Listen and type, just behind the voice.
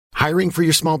Hiring for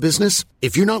your small business?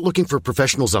 If you're not looking for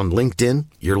professionals on LinkedIn,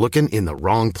 you're looking in the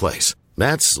wrong place.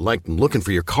 That's like looking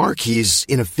for your car keys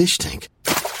in a fish tank.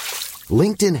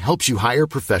 LinkedIn helps you hire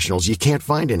professionals you can't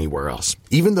find anywhere else,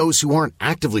 even those who aren't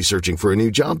actively searching for a new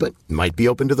job but might be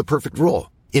open to the perfect role.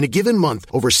 In a given month,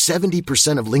 over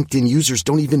 70% of LinkedIn users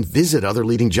don't even visit other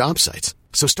leading job sites.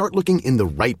 So start looking in the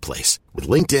right place. With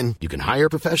LinkedIn, you can hire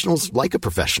professionals like a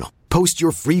professional. Post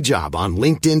your free job on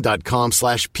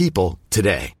linkedin.com/people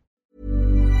today.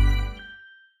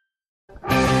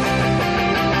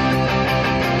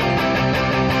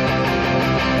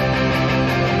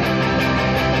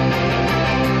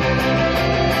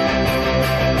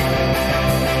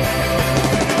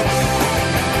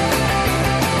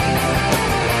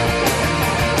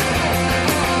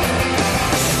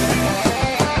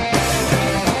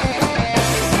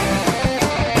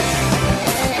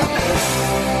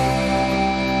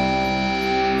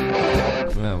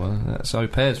 So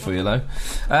pairs for you, though.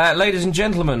 Ladies and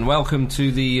gentlemen, welcome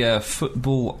to the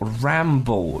Football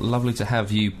Ramble. Lovely to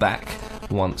have you back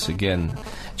once again.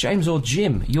 James or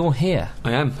Jim, you're here.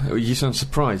 I am. You sound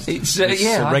surprised. It's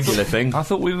a regular thing. I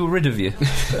thought we were rid of you.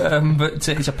 But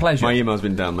it's a pleasure. My email's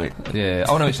been down, mate. Yeah.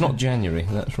 Oh, no, it's not January.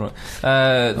 That's right.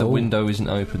 The window isn't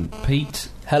open. Pete.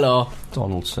 Hello.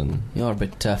 Donaldson. You're a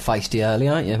bit feisty early,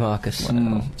 aren't you, Marcus?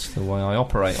 Well, it's the way I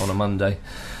operate on a Monday.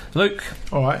 Luke.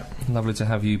 All right. Lovely to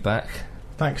have you back.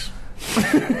 Thanks.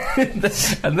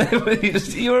 And then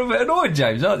you're a bit annoyed,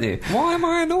 James, aren't you? Why am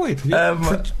I annoyed?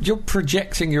 You're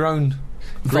projecting your own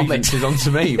grievances onto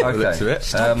me by the looks of it.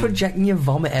 Stop projecting your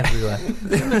vomit everywhere.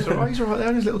 That's all right. He's all right there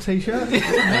in his little t-shirt.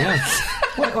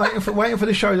 waiting for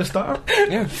the show to start.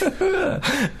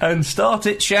 Yeah. And start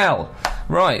it shall.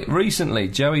 Right, recently,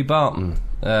 Joey Barton,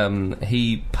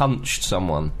 he punched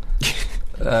someone.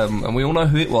 And we all know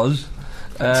who it was.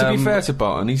 To be fair to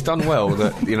Barton, he's done well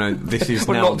that this is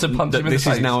well, now not to punch him in this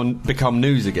the has face. now become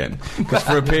news again, because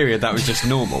for a period that was just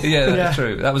normal. Yeah, that's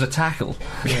true. That was a tackle.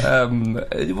 Yeah.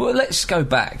 Well, let's go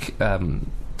back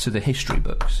to the history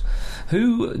books.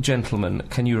 Who, gentlemen,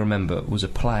 can you remember was a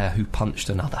player who punched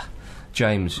another?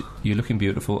 James, you're looking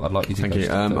beautiful. I'd like you to Thank go you.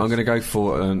 I'm going to go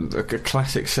for a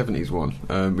classic 70s one,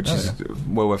 which is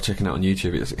well worth checking out on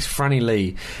YouTube. It's Franny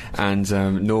Lee and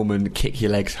Norman Kick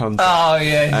Your Legs Hunter. Oh,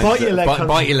 yeah. Bite Your Legs Hunter.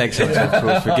 Bite Your Legs Hunter, of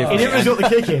course, forgive me. He didn't resort to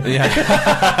kicking. Yeah. He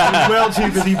was well too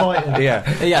busy biting.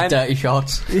 Yeah. He had dirty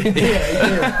shots.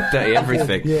 Dirty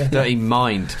everything. Yeah. Dirty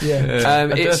mind. Yeah.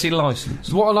 A dirty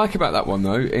licence. What I like about that one,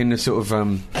 though, in a sort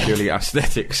of purely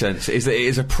aesthetic sense, is that it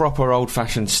is a proper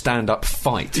old-fashioned stand-up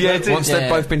fight. Yeah, it is. Once they've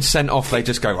both been sent off, they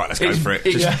just go, right, let's go for it.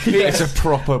 It's a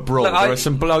proper brawl. Look, there are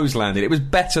some blows landed. It was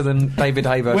better than David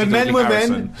Hay versus When men Dudley were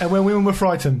Harrison. men and when women were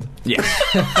frightened. Yeah.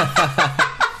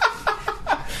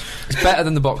 It's better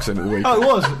than the boxing at the weekend. Oh, it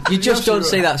was. You just don't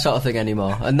see that sort of thing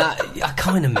anymore, and that I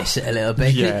kind of miss it a little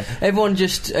bit. Yeah. Everyone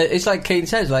just it's like Keane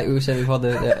says, like we were saying before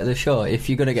the show. If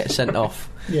you're going to get sent off,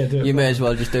 do it you may as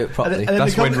well just do it properly. And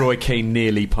That's when Roy Keane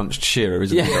nearly punched Shearer,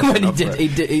 isn't it? Yeah, when he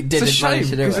did It's a shame, manage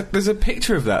to do because it. there's a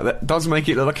picture of that does make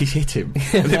it look like he's hit him.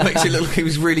 And it makes it look like he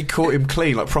was really caught him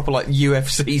clean, like proper like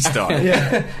UFC style.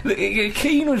 Yeah.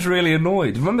 Keane was really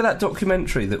annoyed. Remember that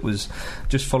documentary that was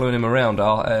just following him around?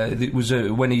 It was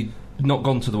when he'd not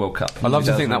gone to the World Cup. I love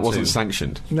to think that 2002. wasn't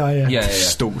sanctioned. No, yeah. Yeah.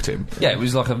 Stalked him. Yeah, it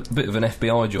was like a bit of an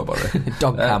FBI job, I reckon.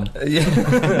 Dog cam.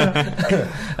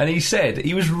 Yeah. And he said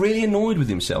he was really annoyed with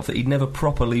himself that he'd never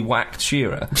properly whacked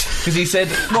Shearer, because he said,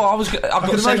 "Well, I can got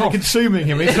sent imagine off." consuming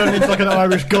him. He's turned into like an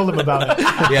Irish golem about it.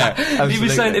 Yeah, absolutely. He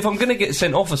was saying, if I'm going to get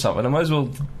sent off or something, I might as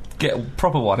well get a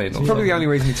proper one in. It's probably the only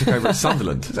reason he took over at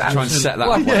Sunderland to try and set that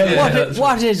up.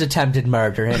 What is attempted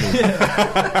murder anyway?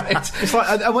 It's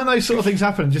like, and when those sort of things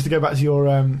happen, just to go back to your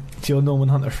Norman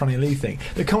Hunter Franny Lee thing,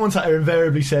 the commentator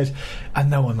invariably says,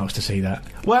 and no one likes to see that.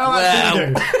 Well, actually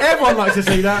you do. Everyone likes to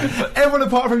see that. Everyone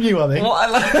apart from you, I think. What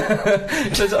I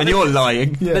like, and you're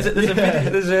lying. Yeah.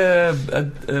 There's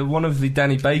a one of the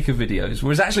Danny Baker videos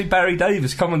where it's actually Barry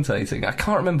Davis commentating. I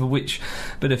can't remember which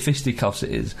bit of fisticuffs it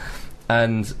is,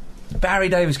 and Barry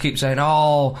Davis keeps saying,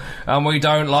 "Oh, and we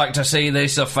don't like to see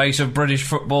this, the face of British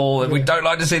football, and we don't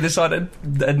like to see this side."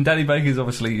 And Danny Baker's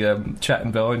obviously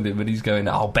chatting behind him, and he's going,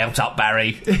 "Oh, belt up,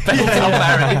 Barry, belt up,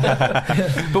 Barry."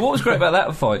 But what was great about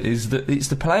that fight is that it's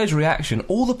the players' reaction.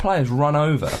 All the players run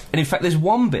over, and in fact, there's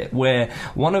one bit where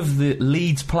one of the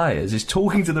Leeds players is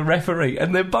talking to the referee,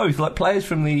 and they're both like players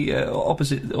from the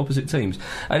opposite teams,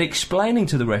 and explaining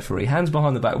to the referee, hands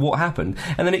behind the back, what happened,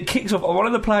 and then it kicks off. One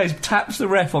of the players taps the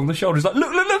ref on the shoulder. He's like,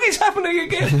 look, it's happening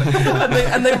again.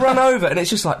 and they run over, and it's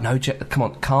just like, no, come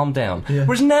on, calm down. Yeah.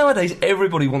 Whereas nowadays,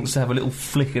 everybody wants to have a little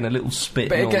flick and a little spit.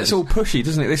 But and it gets all pushy,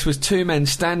 doesn't it? This was two men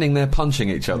standing there punching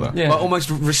each other, Yeah. like, almost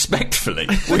respectfully.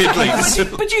 Weirdly.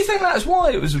 But do you think that's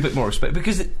why it was a bit more respect?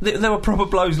 Because there were proper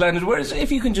blows landed. Whereas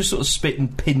if you can just sort of spit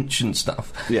and pinch and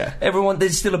stuff, Yeah.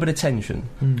 there's still a bit of tension.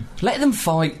 Let them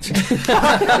fight.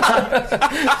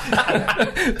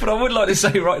 But I would like to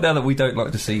say right now that we don't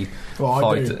like to see Well, I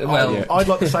fight. do. Well, I'd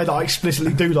like to say that I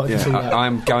explicitly do like to see that.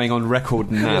 I'm going on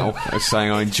record now as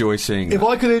saying I enjoy seeing If that.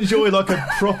 I could enjoy like a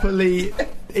properly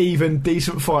even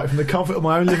decent fight from the comfort of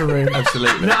my own living room,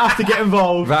 Absolutely. not have to get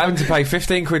involved. Without having to pay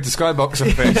 15 quid to Skybox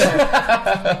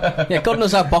office. Yeah, God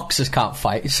knows our boxers can't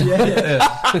fight. So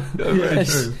very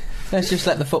true. let's just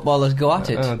let the footballers go at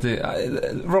it. Oh dear.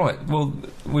 Right. Well,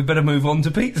 we better move on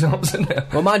to Pete's answer now.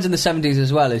 Well, mine's in the 70s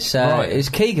as well. Is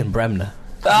Keegan Bremner.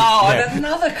 Oh, Yeah. and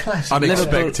another classic.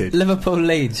 Unexpected. Liverpool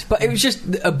Leeds. But it was just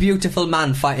a beautiful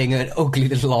man fighting an ugly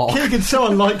little orc. Keegan's so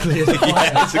unlikely as a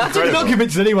fighter. it's I'm incredible. not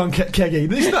convinced anyone, Keggy.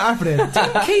 This is not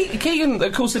happening. Keegan,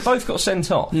 of course, they both got sent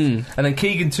off, and then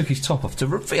Keegan took his top off to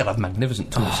reveal a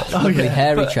magnificent torso. Oh, Lovely yeah.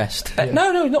 hairy But- chest.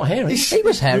 No, not hairy. He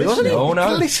was hairy, wasn't he? No,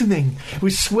 no. Glistening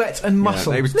with sweat and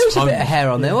muscle. he was There was a bit of toned. hair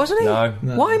on there, wasn't he? No.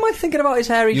 Why am I thinking about his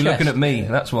hairy You're chest? looking at me.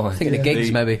 That's why. Thinking of gigs,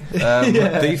 maybe.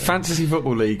 The Fantasy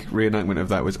Football League reenactment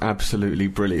of that was absolutely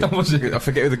brilliant. Was it? I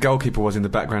forget who the goalkeeper was in the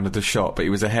background of the shot, but he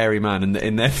was a hairy man, and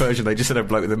in their version they just had a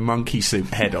bloke with a monkey suit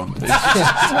head on.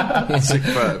 It's just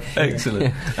superb.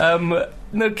 Excellent.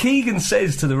 No, Keegan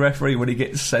says to the referee when he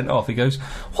gets sent off, he goes,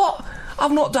 "What?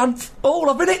 I've not done all.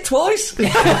 I've been hit twice."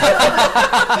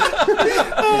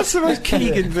 That's the most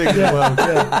Keegan thing in the world.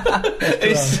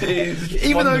 It's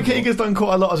Even though wonderful. Keegan's done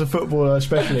quite a lot as a footballer,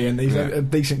 especially, and he's had a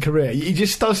decent career, he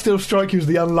just does still strike you as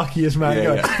the unluckiest man Yeah,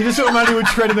 going. yeah. He's the sort of man who would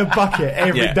tread in a bucket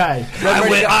every Yeah. day.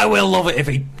 I will love it if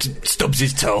he stubs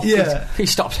his toe. Yeah. He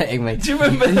stopped hitting me. Do you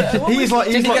remember that? He's like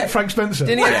Didn't he get- Frank Spencer.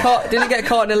 Didn't he get caught? Didn't he get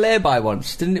caught in a lay-by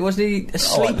once? Wasn't he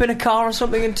asleep in a car or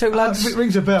something? And two lads it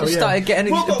rings a bell, just yeah. started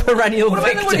getting Well, a perennial What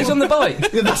about when he's victim. on the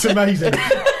bike? Yeah, that's amazing.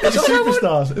 It's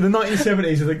Superstars in the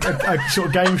 1970s, a sort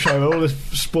of game show where all the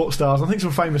sports stars, I think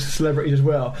some famous celebrities as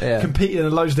well, Yeah. competed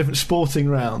in loads of different sporting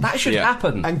rounds. That should Yeah.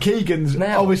 happen. And Keegan's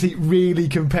Now. obviously really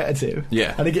competitive.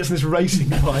 Yeah. And he gets in this racing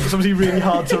bike. It's obviously really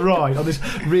hard to ride on this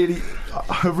really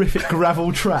horrific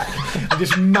gravel track. And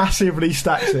just massively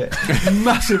stacks it.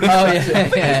 Massively Oh stacks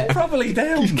it. yeah. Probably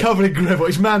down. He's covered in gravel.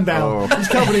 He's man down. Oh. He's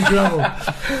covered in gravel.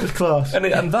 It's class.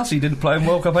 And thus he didn't play in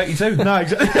World Cup '82. No,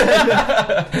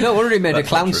 exactly. No wonder he made a That's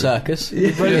clown not true. circus.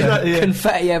 Yeah.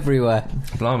 Confetti everywhere.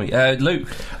 Blimey. Luke.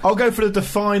 I'll go for the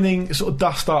defining sort of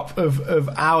dust up of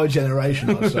our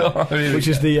generation, I'd say, Oh, here which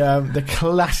we is the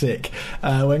classic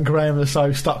when Graham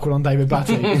Lasso stuck one on David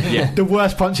Batty. Yeah. The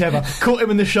worst punch ever. Caught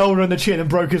him in the shoulder and the chin and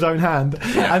broke his own hand.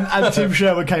 And Tim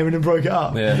Sherwood came in and broke it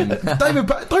up. Yeah.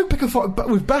 Don't pick a fight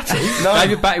with Batty.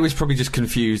 David Batty was probably just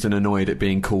confused and annoyed at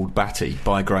being called Batty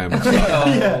by Graham.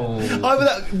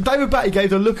 David Batty gave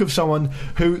the look of someone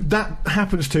who that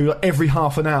happens to like, every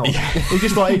half an hour. He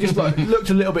just looked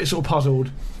a little bit sort of puzzled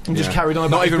and just carried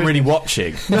on. Not about even his really business.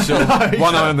 watching. Sort of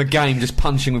one eye on the game, just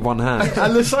punching with one hand.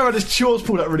 And Lasso had his shorts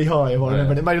pulled up really high, if I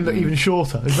remember, and it made him look even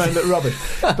shorter. It made him look rubbish.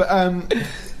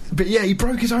 But yeah, he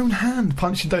broke his own hand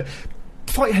punching.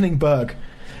 Fight Henning Berg.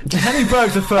 Henning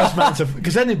Berg's the first man to,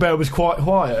 because Henning Berg was quite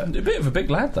quiet. A bit of a big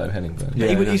lad though, Henningberg.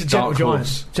 Yeah, He's a gentle dark giant.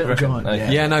 horse. Gentle Reckon? giant.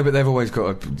 Okay. Yeah, no, but they've always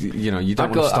got a. You know, you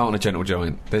don't I've want to got- start on a gentle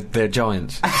giant. They're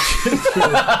giants.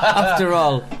 After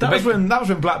all, That was when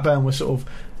Blackburn was sort of.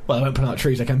 Well, they went putting out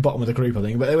trees. They came bottom of the group, I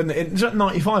think. But they were in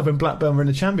 95 when Blackburn were in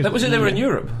the Champions. That was it. They were in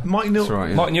Europe. Mike Neal, That's right.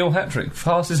 Yeah. Mike Newell hat-trick,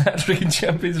 fastest hat-trick in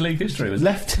Champions League history. Was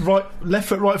left foot,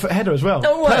 right foot header as well.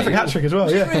 No way. Perfect hat trick as well.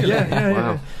 Was it Yeah, really? yeah.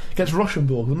 Wow. Against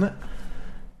Rochenborg, wasn't it?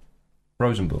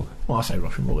 Rosenborg. Well, I say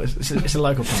Rochenborg. It's a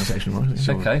local pronunciation, right? It's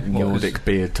okay. Nordic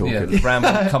beard talking. Yeah,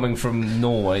 ramble coming from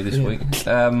Norway this week.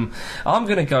 I'm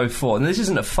going to go for, and this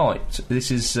isn't a fight. This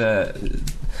is,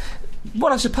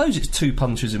 well, I suppose it's two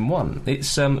punches in one.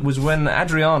 It's was when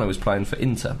Adriano was playing for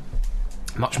Inter.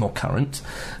 Much more current,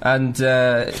 and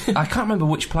I can't remember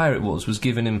which player it was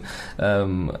giving him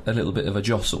a little bit of a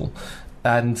jostle,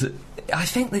 and I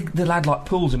think the lad like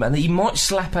pulls him, and he might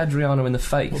slap Adriano in the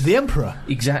face. The Emperor.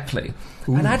 Exactly.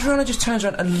 And Adriano just turns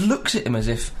around and looks at him as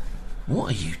if,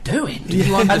 what are you doing? Do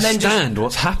you And then understand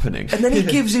what's happening? And then he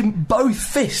gives him both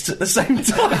fists at the same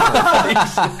time.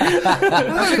 I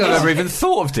don't think I've ever even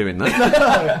thought of doing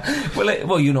that.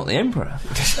 Well, you're not the emperor.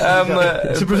 It's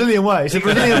a Brazilian way. It's a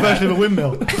Brazilian version of a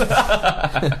windmill.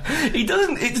 He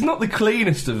doesn't. It's not the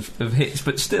cleanest of hits,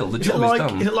 but still, the Is it job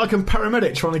is done. like a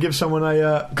paramedic trying to give someone a...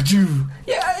 Yeah,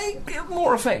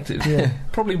 more effective. Yeah.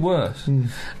 Probably worse.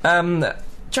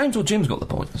 James or Jim's got the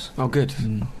points. Oh, good.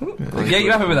 Yeah,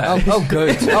 you're happy with that? Oh,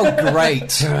 good. Oh,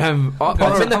 great. I'm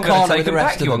in the going corner to take with the him rest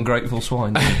back, of you them. ungrateful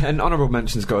swine. An honourable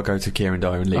mention's got to go to Kieran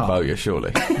Dyer and Lee Bowyer,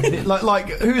 surely. like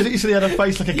who was it? You said he had a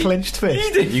face like a clenched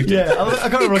fist. You did. Yeah, I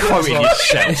can't remember. Quoting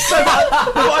yourself.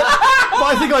 But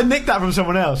I think I nicked that from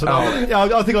someone else. And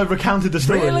I think I recounted the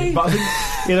story. Really? But I think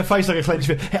he had a face like a clenched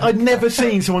fist. I'd never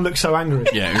seen someone look so angry.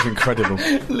 Yeah, it was incredible.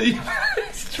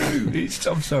 It's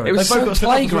true. I'm sorry. It was They both so got sent off as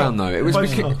playground, well. though. It was Both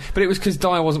because, got- but it was because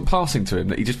Dyer wasn't passing to him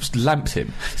that he just lamped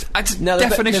him. It's No, the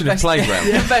definition the of playground.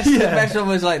 The best one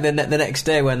was like the next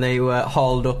day when they were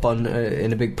hauled up on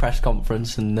in a big press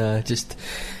conference and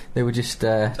they were just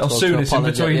told soon to as in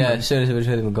apologise. between Yeah, them. as soon as in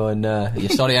between them, going, "You're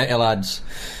sorry, ain't you, lads?"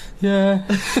 Yeah,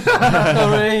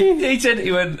 sorry.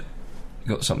 He went,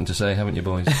 "You got something to say, haven't you,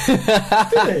 boys?" Did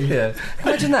he? Yeah.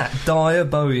 Imagine that. Dyer,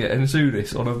 Bowyer and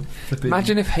Souness on a flipping...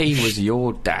 Imagine if he was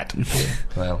your dad.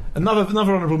 Well, Another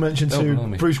honourable mention to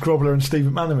blimey. Bruce Grobbler and Steve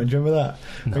McManaman. Do you remember that?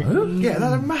 No. Yeah, that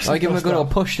had a massive. I give him a good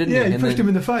old push, didn't Yeah, he? he And pushed then- him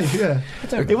in the face. Yeah,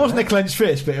 it wasn't a clenched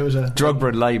fist, but it was a. Drogba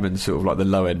and Lehman sort of like the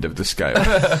low end of the scale.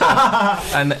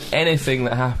 and anything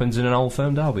that happens in an old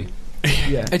firm derby.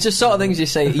 Yeah. It's the sort of things you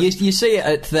see. You see it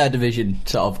at third division,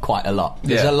 sort of quite a lot.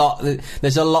 There's Yeah.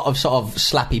 There's a lot of sort of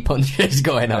slappy punches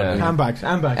going on. Yeah. Handbags.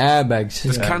 Airbags.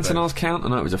 Does Cantona's count? I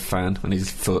know it was a fan on his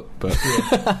foot, but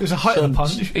It was a height of the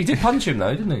punch. He did punch him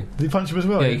though, didn't he? Did he punch him as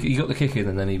well? Yeah, he got the kick in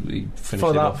and then he finished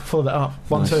Follow it that off. up. Follow that up.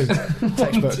 1-2.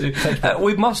 Textbook.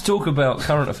 We must talk about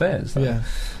current affairs, though.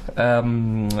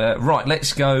 Yeah. Right,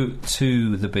 let's go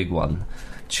to the big one.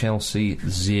 Chelsea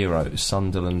 0,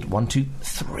 Sunderland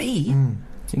 1-2-3.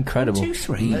 Incredible.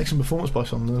 1-2-3. Excellent performance by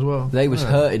Sunderland as well. They was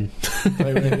hurting.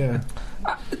 Yeah.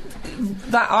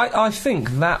 That I think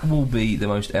that will be the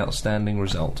most outstanding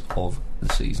result of the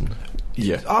season.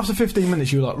 yeah. After 15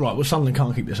 minutes, you were like, right, well, Sunderland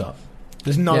can't keep this up.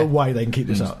 There's no Yeah. way they can keep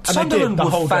this up. And Sunderland they did the were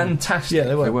whole game. fantastic. Yeah,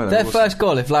 they were. They were. Their There first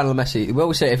goal, if Lionel Messi, we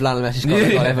always say if Lionel Messi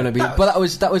scored, Yeah. they're going to be. But that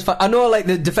was fun. I know, like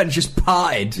the defence just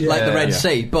parted like the Red Yeah.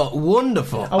 Sea, but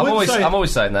wonderful. I wouldn't say- I'm always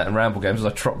saying that in Ramble games as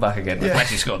I trot back again. Yeah.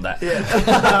 Messi scored that.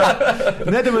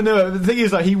 Nedum Manua, the thing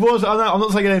is, like, he was. I'm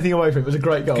not taking anything away from it. It was a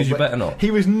great goal. 'Cause you but better not. He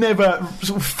was never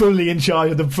sort of fully in charge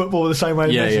of the football the same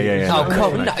way. Yeah, Messi yeah, is. yeah. Oh,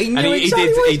 come on. No, he knew And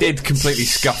exactly what he did completely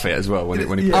scuff it as well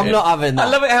when he Yeah. I'm not having that. I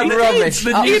love it how Rubbish. it's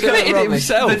the Absolute Newcastle, rubbish.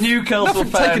 himself. the Newcastle Nothing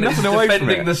fan taking is nothing away from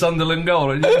defending it. the Sunderland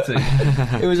goal at Unity.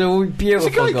 It was a beautiful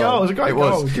It's a great goal. It was a great It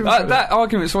goal. was. Give him credit. That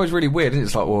argument's always really weird, isn't it?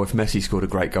 It's like, well, if Messi scored a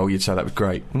great goal, you'd say that was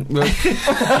great. Well, yes,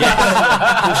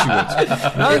 of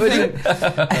course you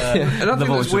would. Another thing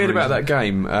voice that's of weird about reason. that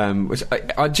game, which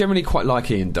I generally quite like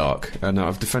Ian Dark, and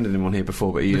I've defended him on here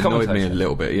before, but he The annoyed me a commentator.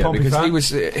 little bit, yeah, Pompey because fan.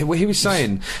 he was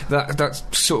saying that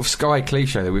sort of Sky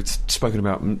cliche that we've spoken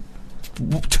about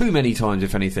too many times,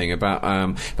 if anything, about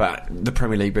the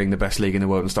Premier League being the best league in the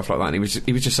world and stuff like that. And he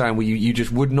was just saying, well, you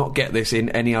just would not get this in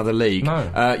any other league.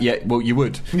 No. Yeah, well, you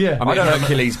would. Yeah. I mean, I don't know.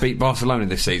 Hercules beat Barcelona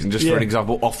this season, just Yeah. for an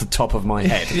example, off the top of my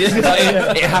head.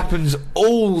 Yeah. It happens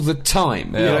all the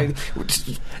time. Yeah. You know, big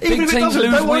Even if it teams doesn't,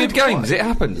 lose don't worry weird about games. It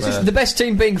happens. The best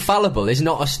team being fallible is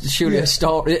not surely Yeah. a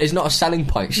star. Is not a selling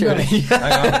point. Surely.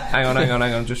 hang on.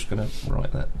 I'm just going to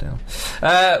write that down.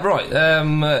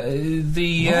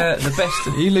 The best.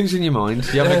 Are you losing your mind?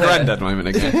 You having a granddad moment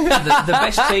again? The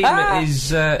best team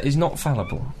is not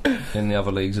fallible in the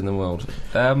other leagues in the world.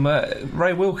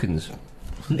 Ray Wilkins.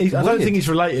 I don't think he's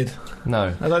related.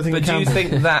 No. I don't think But he do can you be.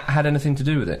 think that had anything to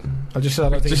do with it? I just said I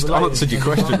don't think Just he's related. answered your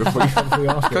question before you. Before you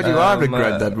asked God, it. you are having a Um,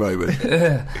 granddad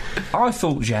moment. I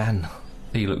thought Jan,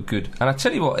 he looked good. And I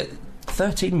tell you what,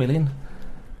 13 million,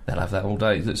 they'll have that all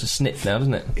day. It's a snip now,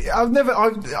 doesn't it? I've never.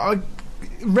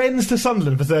 Rennes to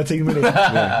Sunderland for 13 million.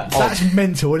 That's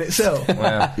mental in itself.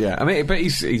 Wow. Yeah, I mean, but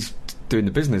he's doing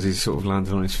the business. He's sort of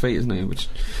landed on his feet, isn't he? Which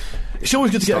It's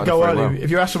always good to get a Started goal very early. well. If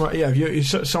you're someone, if you're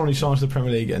someone who signs to the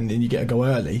Premier League and you get a goal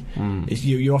early,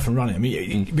 you're off and running. I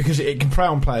mean, because it can prey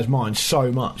on players' minds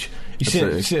so much. You've seen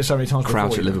it so many times.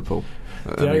 Crouch before, at Liverpool.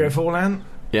 Did I go forward?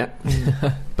 Yeah.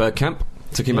 Bergkamp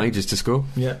took him ages to score.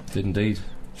 Yeah. Did indeed.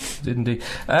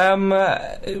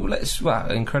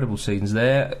 Incredible scenes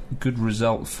there. Good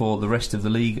result for the rest of the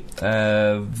league.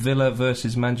 Villa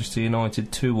versus Manchester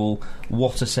United 2-2.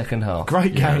 What a second half.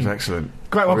 Great Yeah, it game. was excellent.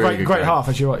 Great good game. half,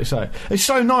 as you rightly say. It's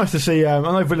so nice to see. I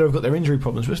know Villa have got their injury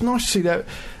problems, but it's nice to see that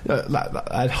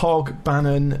Hogg,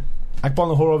 Bannon,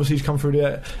 Agbonahor obviously has come through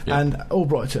there, and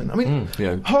Albrighton. I mean,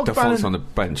 Yeah, Hogg, Defon's Bannon, on the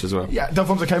bench as well. yeah,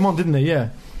 Delfonso came on, didn't he? Yeah.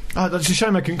 It's a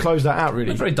shame they couldn't close that out. They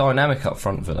Really. were very dynamic up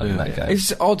front, Villa, in that game.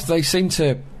 It's odd. They seem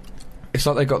to. It's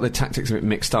like they got the tactics a bit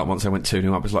mixed up once they went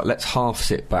 2-0 up. It's like, let's half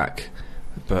sit back,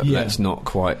 but Yeah. let's not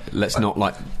quite. Let's not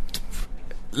like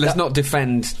let's not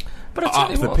defend But I tell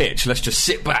up you the what. pitch. Let's just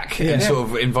sit back Yeah. and sort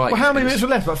of invite. Well, how many things. minutes were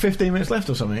left? About 15 minutes left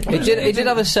or something. It did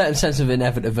have a certain sense of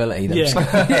inevitability. Though.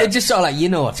 Yeah. It just sort of like, you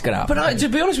know what's going to happen. But to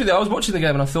be honest with you, I was watching the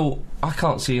game and I thought, I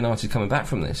can't see United coming back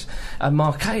from this. And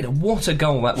Marcada, what a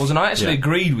goal that was. And I actually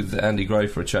agreed with Andy Gray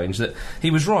for a change, that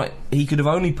he was right. He could have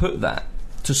only put that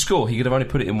to score, he could have only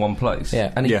put it in one place.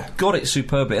 Yeah. And he got it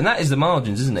superbly. And that is the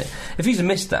margins, isn't it? If he's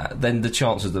missed that, then the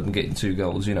chances of them getting 2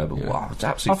 goals, you know, but wow, it's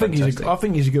absolutely fantastic. I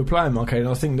think he's a good player, Mark Hayden.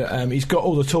 I think that he's got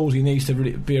all the tools he needs to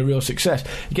really be a real success.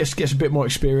 He gets a bit more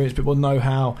experience, a bit more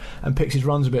know-how, and picks his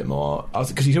runs a bit more,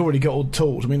 because he's already got all the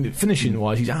tools. I mean,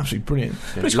 finishing-wise, he's absolutely brilliant.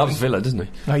 Yeah, he loves Villa, doesn't he?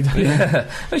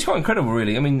 Yeah. It's quite incredible,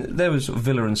 really. I mean, there was sort of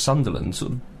Villa and Sunderland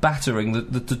sort of battering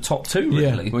the top 2,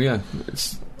 really. Yeah. Well, yeah.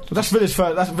 It's... Well, that's Villa's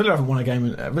first. Villa haven't won a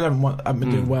game. Villa haven't been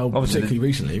doing well, particularly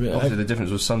recently. But obviously, the difference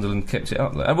was Sunderland kept it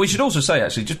up there. And we should also say,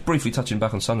 actually, just briefly touching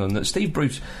back on Sunderland, that Steve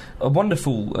Bruce, a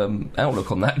wonderful outlook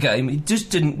on that game. He just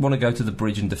didn't want to go to the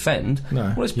bridge and defend. No.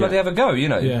 Well, let's bloody have a go, you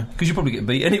know. Yeah. Because you probably get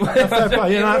beat anyway. Fair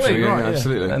play, yeah, absolutely right.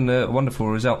 Absolutely. And a wonderful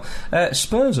result.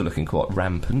 Spurs are looking quite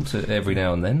rampant every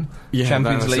now and then. Yeah,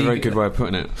 Champions that's League. a very good way of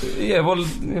putting it. Yeah, well,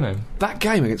 you know. That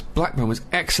game against Blackburn was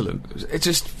excellent. It's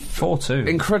just 4-2.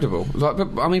 incredible.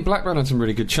 I mean, Blackburn had some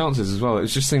really good chances as well. It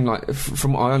just seemed like,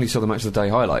 from I only saw the match of the day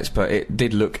highlights, but it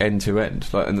did look end to end,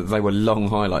 and they were long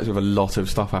highlights with a lot of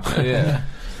stuff happening. Yeah.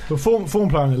 Well, form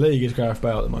player in the league is Gareth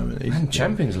Bale at the moment. And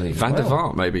Champions League. Van der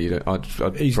well. Vaart, maybe.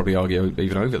 I'd probably argue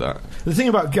even over that. The thing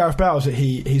about Gareth Bale is that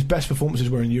his best performances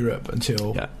were in Europe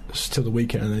until the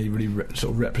weekend, and then he really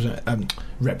represented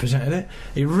it.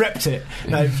 He repped it.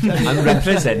 No, I'm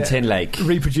representing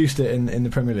reproduced it in the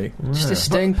Premier League. Just his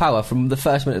staying power from the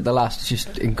first minute to the last is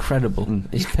just incredible.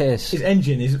 His pace. His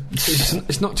engine is...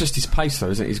 It's not just his pace, though,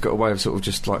 is it? He's got a way of sort of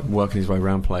just like working his way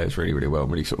around players really, really well,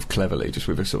 really sort of cleverly, just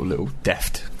with a sort of little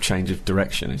deft change of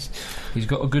direction. He's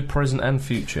got a good present and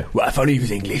future. Well, if only he was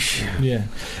English. Yeah.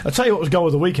 I'll tell you what was goal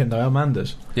of the weekend, though,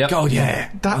 Amanda's. Yep. God, yeah.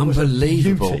 That was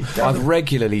unbelievable. beauty. I've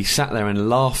regularly sat there and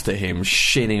laughed at him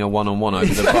shinning a one-on-one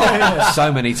over the bar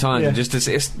so many times. Yeah. And just that's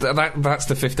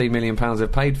the £15 million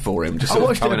they've paid for him, just I sort of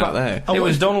watched it coming about- out there. I It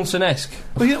was watched- Donaldson-esque.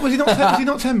 Was he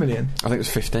not 10 million? I think it was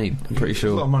 15. I'm pretty It's a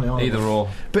lot sure. of money, aren't Either it? or.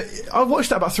 But I watched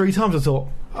that about 3 times. I thought,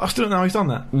 I still don't know how he's done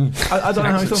that. I don't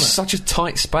know how he's done that. Such a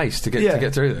tight space to get Yeah. to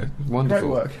get through there. Wonderful.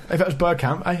 Great work. If that was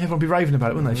Bergkamp, everyone would be raving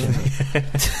about it, wouldn't they?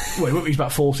 Well, he's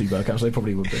about 40 Bergkamp, so they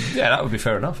probably would be. Yeah, that would be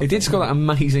fair enough. He did score that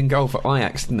amazing goal for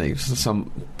Ajax, didn't he? Some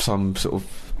sort of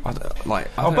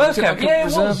Bergkamp, a yeah, it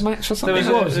reserve was. match or something.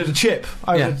 There It was a chip.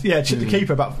 Chip the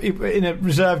keeper, but in a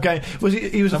reserve game. He was.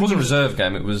 It wasn't a reserve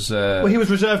game, it was... Well, he was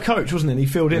reserve coach, wasn't he? And he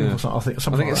filled in Yeah. or something.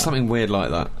 I think it's something weird like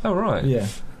that. Oh, right. Yeah,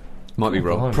 Might be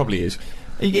wrong. blimey. Probably is.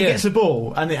 he gets the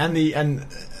ball and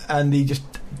he just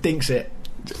dinks it.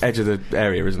 Edge of the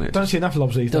area, isn't it? Don't see enough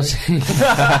lobs these Does days.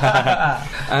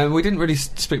 We didn't really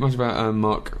speak much about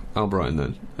Mark Albrighton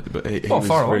then, but he was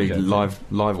far away really ago.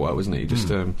 live well, wasn't he? Just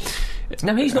No,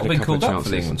 he's not had a been couple called of up for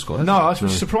the chances. England squad. No, that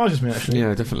surprises me actually.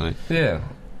 yeah, definitely. Yeah.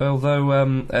 Although,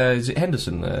 is it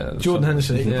Henderson? Jordan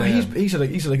Henderson. Yeah. He's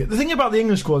the thing about the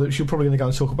England squad that you're probably going to go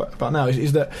and talk about now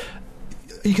is that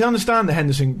you can understand the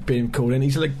Henderson being called in.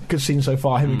 He's had a good season so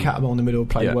far. Him and Catamol in the middle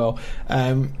played well.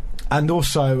 And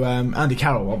also Andy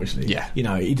Carroll, obviously. Yeah. You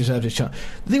know, he deserves his chance.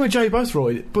 The thing with Joey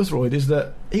Boothroyd is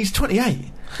that he's 28.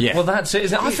 Yeah. Well, that's it,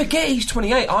 isn't it? I forget he's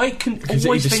 28. I can Because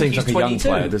always he just think seems he's like a young 22.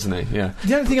 player, doesn't he? Yeah.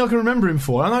 The only thing I can remember him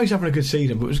for, I know he's having a good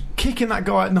season, but was kicking that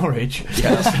guy at Norwich,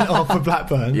 sent off for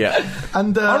Blackburn. Yeah.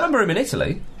 And I remember him in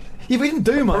Italy. yeah, but he didn't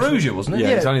do much. Perugia, wasn't it? Yeah, Yeah.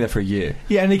 he was only there for a year.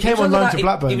 Yeah, and he came was on under loan that- to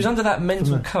Blackburn. He was under that mental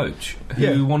Wasn't it? coach who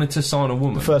Yeah. wanted to sign a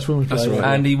woman. the first women's That's player.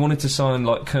 right. And he wanted to sign,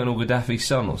 like, Colonel Gaddafi's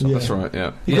son or something. Yeah. That's right.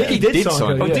 Yeah. He did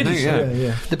sign him. Oh, did Yeah, he?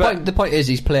 yeah. the point is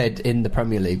he's played in the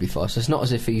Premier League before, so it's not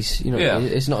as if he's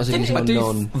it's not as if he's an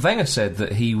unknown. Wenger said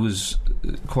that he was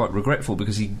quite regretful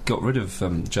because he got rid of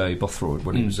Jay Bothroyd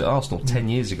when he was at Arsenal 10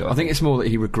 years ago. I think it's more that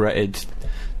he regretted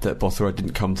that Bothroyd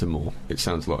didn't come to more. It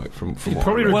sounds like from He what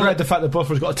probably I read. regretted the fact that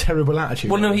Boothroyd's got a terrible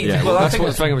attitude. Well, no, Yeah, well, I that's think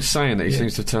what Wenger was saying, that he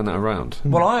seems to have turned that around.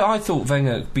 Well, I thought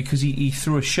Wenger, because he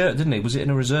threw a shirt, didn't he? Was it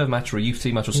in a reserve match or a youth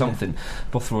team match or something?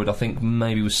 Bothroyd, I think,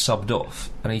 maybe was subbed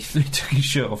off, and he took his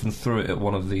shirt off and threw it at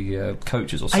one of the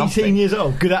coaches or something. 18 years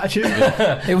old, good attitude.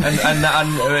 I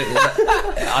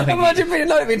think Imagine being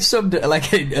subbed at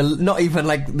like not even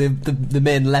like the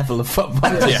main level of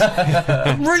football.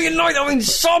 I'm really annoyed I'm being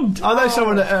subbed. I know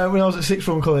someone that, when I was at sixth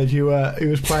form college who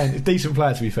was playing, a decent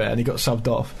player to be fair, and he got subbed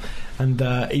off, and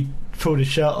he pulled his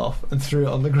shirt off and threw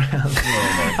it on the ground.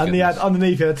 And he had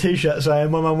underneath he had a t-shirt saying,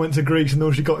 "My mum went to Greece and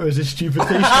all she got me was this stupid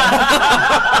t-shirt."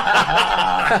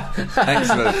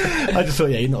 Excellent. I just thought,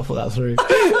 yeah, you'd not put that through.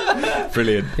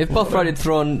 Brilliant. If Bothroyd had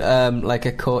thrown like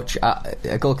a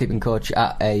goalkeeping coach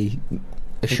at a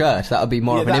shirt, that would be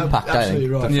more of an impact.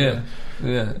 Absolutely I think. right.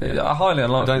 Yeah, highly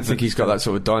unlikely. I don't think he's got that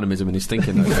sort of dynamism in his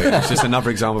thinking, though. It's just another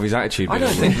example of his attitude. I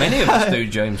don't think many of us do,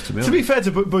 James, to be honest. To be fair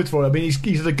to Boothroyd, I mean,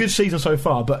 he's had a good season so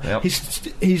far, but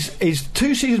his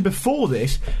 2 seasons before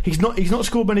this, he's not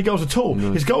scored many goals at all.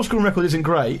 No. His goal scoring record isn't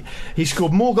great. He's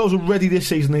scored more goals already this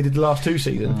season than he did the last 2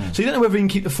 seasons. So you don't know whether he can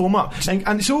keep the form up.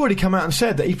 And it's already come out and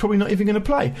said that he's probably not even going to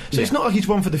play. So it's not like he's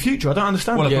one for the future. I don't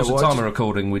understand. Well, of course, at the time of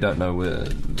recording, we don't know.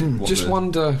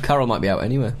 Wonder. Carroll might be out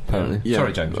anyway, apparently. Yeah.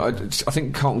 Sorry, James. I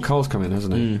think Carlton Cole's come in,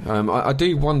 hasn't he? I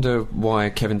do wonder why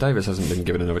Kevin Davis hasn't been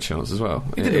given another chance as well.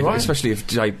 He did it right. Especially if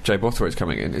Jay Bothroyd's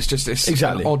coming in. It's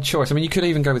exactly an odd choice. I mean, you could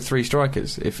even go with 3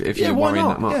 strikers if you're worrying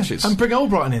that much. And bring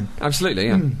Albrighton in. Absolutely,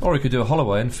 yeah. Or he could do a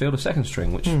Holloway and field a second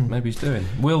string, which maybe he's doing.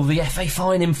 Will the FA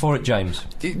fine him for it, James?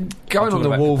 Going on the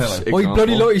Wolves example. Well, you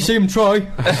bloody lot, you see him try.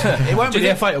 It won't be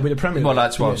the FA, it'll be the Premier League. Well,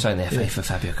 that's why I'm saying the FA for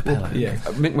Fabio Capello.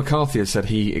 Mick McCarthy has said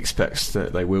he expects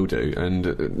that they will do,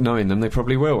 and knowing them, they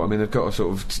probably will. I mean, they've got to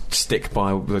sort of stick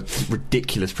by the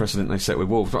ridiculous precedent they've set with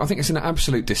Wolves, but I think it's an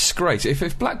absolute disgrace.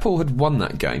 If Blackpool had won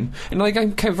that game, and the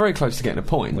game came very close to getting a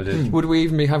point, would we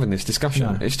even be having this discussion?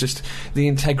 No. It's just the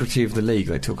integrity of the league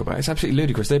they talk about. It's absolutely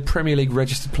ludicrous. They're Premier League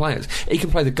registered players. He can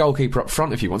play the goalkeeper up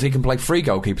front if he wants. He can play 3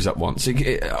 goalkeepers up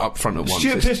front at once.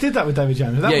 Stuart Pearce did that with David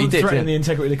James. That would threaten the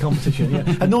integrity of the competition.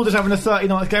 And nor does having a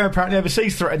 39th game apparently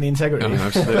overseas threaten the integrity. Oh,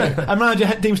 absolutely. A manager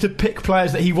deems to pick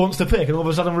players that he wants to pick, and all of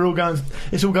a sudden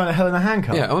it's all going to hell in a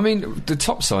handcart. Yeah, I mean, the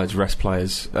top sides rest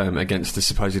players against the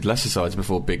supposed lesser sides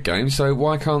before big games, so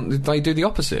why can't they do the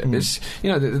opposite? It's,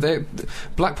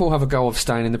 Blackpool have a goal of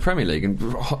staying in the Premier League, and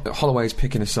Holloway's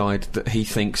picking a side that he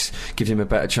thinks gives him a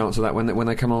better chance of that when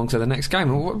they come along to the next game.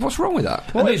 What's wrong with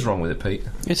that? What is wrong with it, Pete?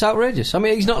 It's outrageous. I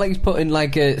mean, he's not like he's putting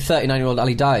like a 39-year-old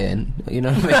Ali Dye in, you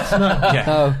know what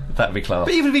I mean? That'd be class.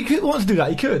 But even if he wants to do that,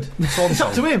 he could. It's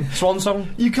up to him. Swan song.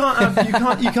 You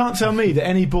can't tell me that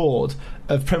any board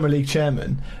of Premier League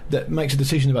chairman that makes a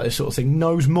decision about this sort of thing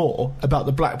knows more about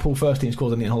the Blackpool first team squad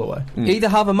than Ian Holloway. Either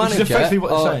have a manager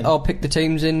or pick the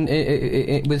teams in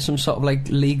with some sort of like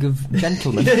league of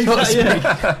gentlemen.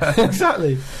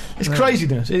 Exactly. It's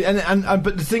craziness.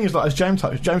 But the thing is, like, as James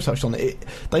touched on,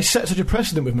 they set such a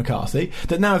precedent with McCarthy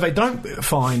that now if they don't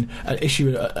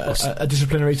issue a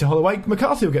disciplinary to Holloway,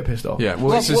 McCarthy will get pissed off. Yeah,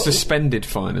 well, it's a suspended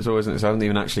fine as well, isn't it? So I haven't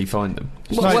even actually fined them.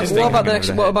 What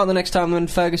about the next time when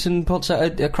Ferguson puts out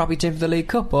a crappy team for the League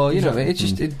Cup, or it's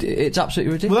just it's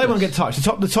absolutely ridiculous. Well, they won't get touched.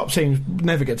 The top teams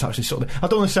never get touched. This sort of thing. I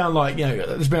don't want to sound like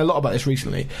there's been a lot about this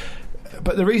recently.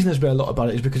 But the reason there's been a lot about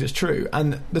it is because it's true,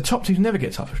 and the top teams never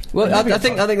get touched. Well, I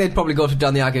think they'd probably go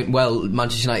down the argument. Well,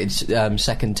 Manchester United's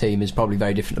second team is probably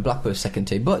very different to Blackpool's second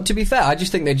team. But to be fair, I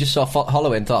just think they just saw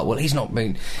Holloway and thought, well, he's not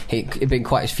been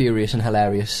quite as furious and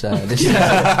hilarious this year.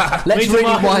 Let's really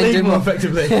wind him up.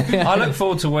 Effectively. I look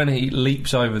forward to when he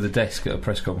leaps over the desk at a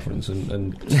press conference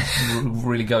and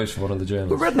really goes for one of the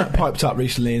journalists. Well, Redknapp piped up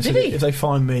recently and said, if they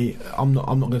find me, I'm not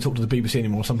going to talk to the BBC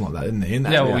anymore, or something like that, didn't he?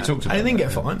 We talked about it. And he didn't that,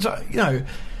 get fined. So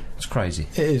it's crazy.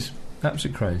 It is.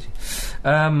 Absolutely crazy.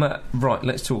 Right,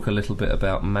 let's talk a little bit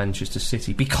about Manchester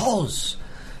City, because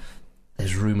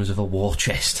there's rumours of a war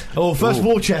chest. Oh, first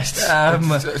war chest.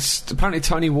 It's apparently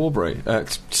Tony Warbray.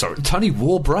 Tony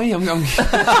Warbray? I'm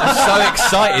so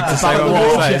excited to say what I'm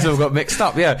going to say. It's all got mixed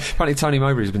up. Yeah, apparently Tony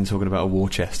Mowbray's been talking about a war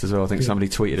chest as well. I think somebody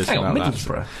tweeted us about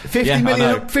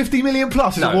that. 50 million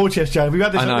plus is a war chest, Joe. We've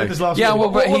had this last week. Yeah, well,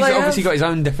 but he's obviously got his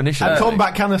own definition. A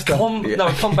combat canister.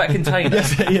 A combat container.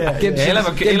 He'll have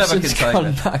a container.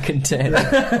 Combat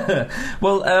container.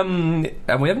 Well, and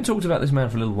we haven't talked about this man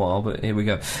for a little while, but here we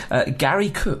go. Gary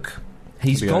Cook.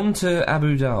 He's gone to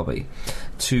Abu Dhabi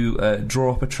to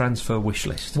draw up a transfer wish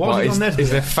list.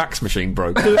 Is their fax machine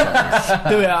broken? Do it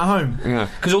at home. Yeah,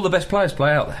 because all the best players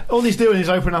play out there. All he's doing is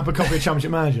open up a copy of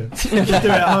Championship Manager. Just do it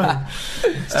at home.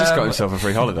 He's just got himself a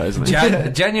free holiday, isn't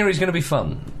he? January's going to be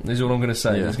fun, is all I'm going to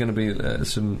say. There's going to be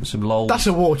some lol. That's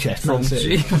a war chest.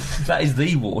 That is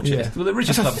the war chest. Yeah. Well, the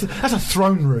richest club. That's a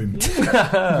throne room.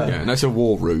 Yeah, no, it's a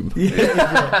war room.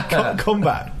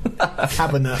 Combat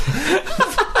cabinet.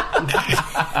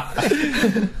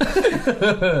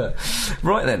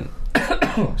 Right then.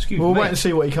 Excuse me. We'll wait and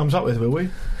see what he comes up with, will we?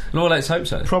 No, let's hope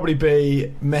so. Probably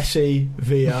be Messi,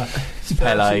 Villa,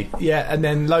 Pele. Yeah, and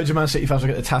then loads of Man City fans will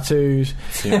get the tattoos.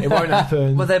 It won't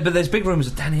happen. Well, there's big rumours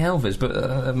of Dani Alves,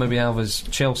 but maybe Alves,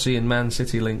 Chelsea and Man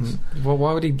City links. Well,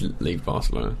 why would he leave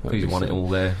Barcelona? He's won it all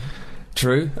there.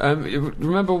 True.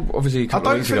 Remember, obviously, a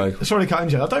couple of weeks ago. Sorry to cut in,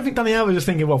 Joe. I don't think Danny Alves is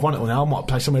thinking, well, I've won it all now, I might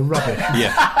play somewhere rubbish.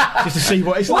 Yeah. Just to see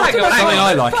what it's Well, like. hang on, Something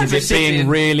I like Don't is it being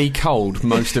really cold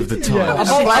most of the time. Yeah, I've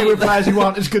just always- play with players who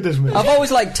aren't as good as me. I've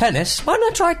always liked tennis. Why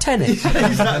not try tennis?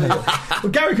 Exactly.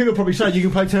 Well, Gary Cook will probably say you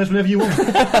can play tennis whenever you want. You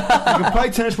can play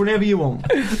tennis whenever you want,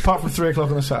 apart from 3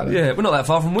 o'clock on a Saturday. Yeah, we're not that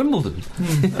far from Wimbledon.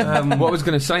 What I was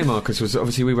going to say, Marcus, was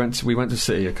obviously we went to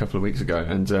City a couple of weeks ago,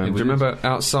 and do you remember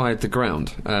outside the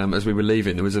ground as we were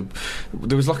leaving there was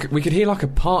like we could hear like a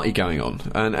party going on,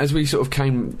 and as we sort of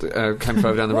came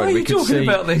further down the Why road, are we you could talking see.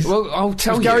 about this? Well, I'll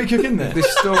tell Was you. Gary Cook in there?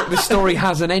 This story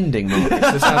has an ending, Marcus.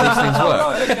 That's how these things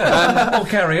work. We'll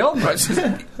carry on. Right,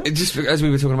 so just as we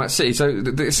were talking about City, so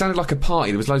it sounded like a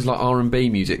party. There was loads of like R&B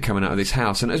music coming out of this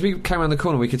house, and as we came around the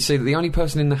corner, we could see that the only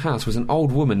person in the house was an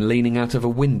old woman leaning out of a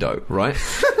window. Right,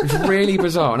 it was really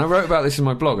bizarre. And I wrote about this in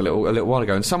my blog a little while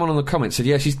ago, and someone on the comments said,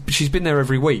 "Yeah, she's been there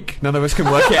every week. None of us can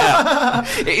work it out."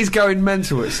 It is going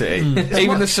mental at City.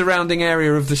 Even the surrounding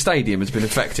area of the stadium has been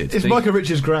affected. It's Michael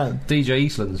Richards' grand. DJ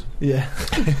Eastlands. Yeah.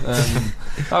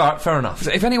 All right, fair enough.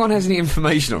 So if anyone has any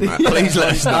information on that, please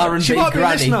let us know. R&B She might be a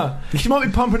granny. listener. She might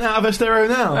be pumping out of her stereo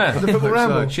now. Yeah. For the football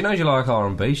ramble. She knows you like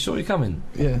R&B. She saw you coming.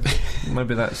 Yeah.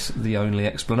 Maybe that's the only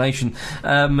explanation.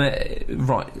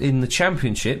 Right, in the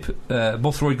Championship,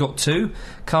 Bothroyd got 2,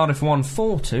 Cardiff won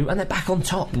 4-2, and they're back on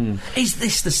top. Is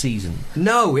this the season?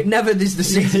 No, it never is the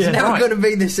season. Yeah. It's never Right. going to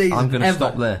be the season. I'm going to ever.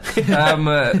 stop there.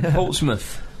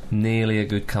 Portsmouth, nearly a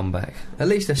good comeback. At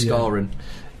least they're scoring.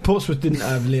 Portsmouth didn't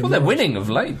have Liam. Well, they're Lawrence. winning of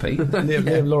late, Pete.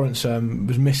 Liam Lawrence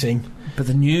was missing. But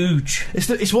the Nuge.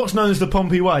 It's what's known as the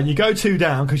Pompey way. You go 2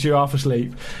 down because you're half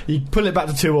asleep. You pull it back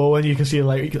to 2-2 and you can see a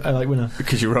late winner.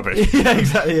 Because you're rubbish. Yeah,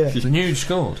 exactly. Yeah. The Nuge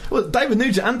scored. Well, David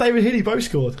Nugent and David Healy both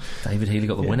scored. David Healy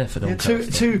got the winner for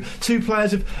Doncaster. Two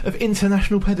players of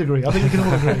international pedigree. I think we can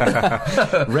all agree.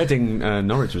 Reading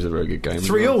Norwich was a very good game.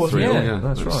 3-3, wasn't it? Yeah,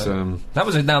 that's right.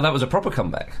 That was a proper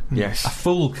comeback. Yes. A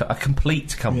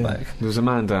complete comeback. There was a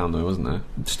man down though, wasn't there?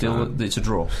 Still, it's a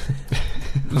draw.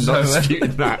 I'm not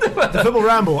disputing that. The football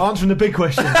ramble, answering the big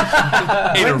question. In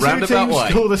a When two roundabout teams way.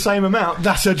 score the same amount,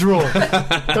 that's a draw.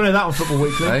 Don't know that on Football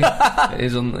Weekly. Hey, it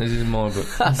is in my book.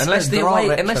 Unless a draw,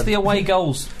 the away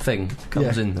goals thing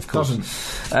comes in, of course.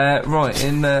 Doesn't. Right,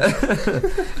 in the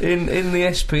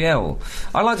SPL,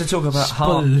 I like to talk about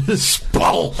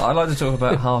I like to talk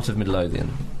about Heart of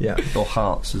Midlothian. Yeah. Or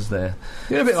Hearts, as they're...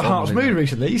 You had a bit of a Hearts Formally mood known.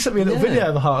 recently. You sent me a little Yeah. video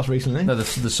of the Hearts recently. No, the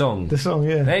song. The song,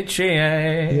 yeah.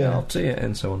 HEA, Yeah. I'll see it,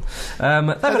 and so on.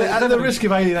 At the risk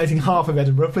of alienating half of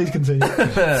Edinburgh, please continue.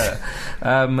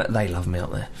 They love me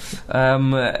up there.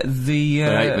 They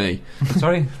hate me.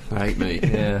 Sorry? They hate me.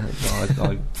 Yeah,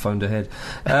 I phoned ahead.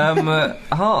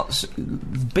 Hearts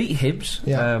beat Hibs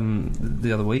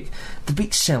the other week. They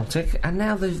beat Celtic, and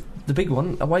now the big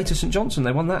one away to St Johnstone.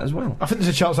 They won that as well. I think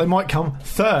there's a chance they might come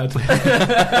third.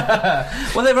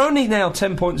 Well, they're only now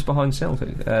 10 points behind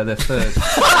Celtic. They're third.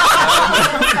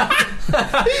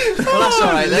 Well, that's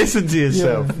all right. Listen to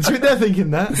yourself. Yeah. They're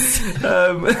thinking that.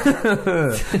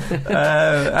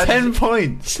 10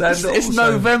 points. And It's also-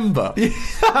 November.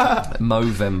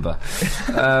 Movember.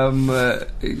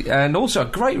 And also a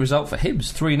great result for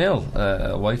Hibs,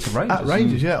 3-0 away to Rangers. At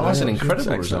Rangers, yeah. That's I an know, it's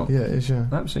incredible excellent. result. Yeah, it is, yeah.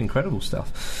 That's incredible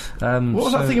stuff. What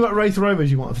was that thing about Wraith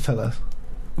Rovers you wanted to tell us?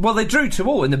 Well, they drew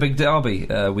 2-2 in the big derby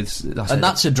And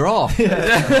that's a draw.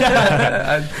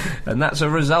 and that's a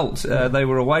result. They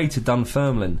were away to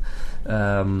Dunfermline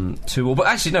 2-2. But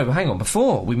actually, no. Hang on.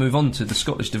 Before we move on to the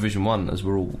Scottish Division 1, as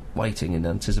we're all waiting in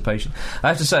anticipation, I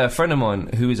have to say, a friend of mine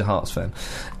who is a Hearts fan,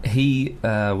 he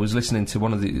was listening to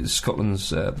one of the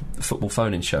Scotland's football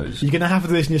phone-in shows. You're going to have to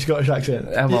do this in your Scottish accent.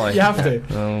 Am I? You have to.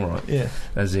 All right. Yeah.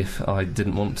 As if I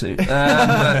didn't want to.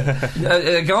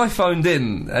 A guy phoned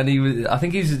in, and he was, I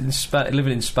think he's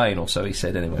living in Spain or so, he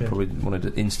said anyway. Yeah. Probably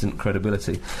wanted instant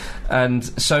credibility. And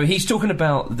so he's talking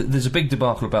about, there's a big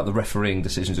debacle about the refereeing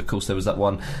decisions. Of course, there was that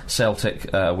one, Celtic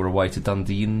were away to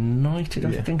Dundee United,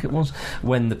 I think it was,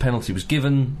 when the penalty was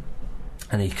given.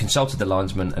 And he consulted the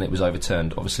linesman, and it was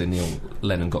overturned. Obviously, Neil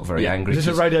Lennon got very angry. Is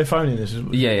this a radio phone in this?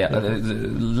 Yeah.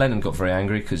 Lennon got very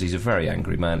angry because he's a very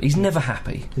angry man. He's never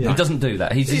happy. Yeah. He doesn't do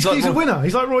that. He's like a winner.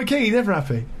 He's like Roy Keane. He's never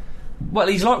happy. Well,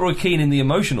 he's like Roy Keane in the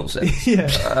emotional sense. Yeah.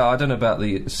 I don't know about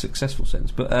the successful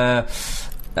sense, but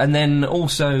and then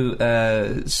also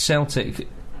Celtic.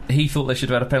 He thought they should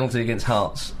have had a penalty against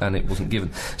Hearts, and it wasn't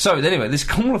given. So anyway, this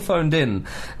caller phoned in,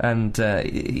 and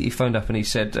he phoned up and he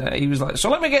said, he was like, so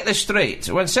let me get this straight.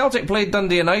 When Celtic played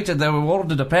Dundee United, they were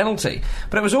awarded a penalty,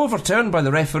 but it was overturned by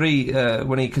the referee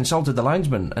when he consulted the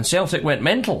linesman, and Celtic went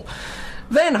mental.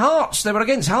 Then Hearts, they were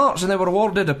against Hearts and they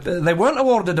weren't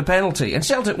awarded a penalty, and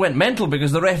Celtic went mental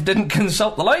because the ref didn't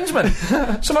consult the linesman.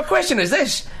 So my question is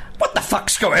this: what the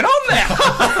fuck's going on there?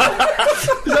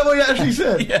 Is that what you actually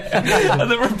said? Yeah. And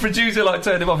the producer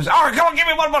turned him off and said, come on, give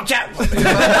me one more chance. He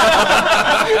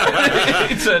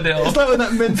turned it off. It's like when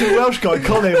that mental Welsh guy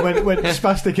Colin went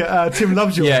spastic at Tim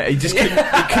Lovejoy. Yeah, he just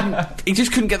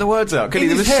couldn't get the words out, could he?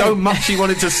 There was so much he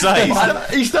wanted to say.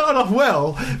 He started off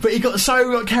well, but he got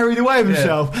so carried away with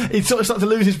himself, he sort of started to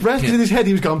lose his breath, because in his head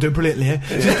he was going, I'm doing brilliantly here.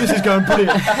 This is going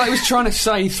brilliant. Like he was trying to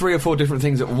say 3 or 4 different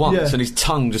things at once, and his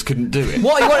tongue just couldn't do it.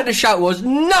 What he wanted to shout was,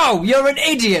 "No, you're an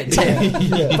idiot!"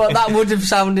 But that would have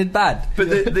sounded bad. But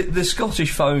the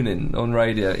Scottish phone-in on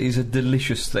radio is a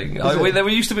delicious thing. There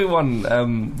used to be one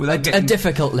a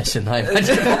difficult listen, I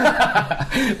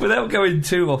imagine. Without going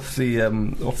too off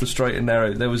the straight and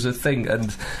narrow, there was a thing,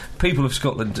 and people of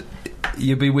Scotland,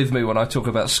 you'll be with me when I talk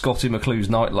about Scotty McClue's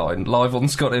Nightline live on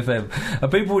Scott FM,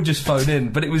 and people would just phone in,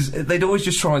 but they'd always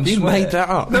just try and You swear. made that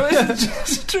up. No, it's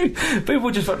just true. People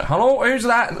would just phone, hello, who's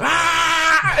that?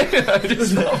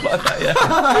 Just stuff like that,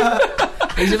 yeah.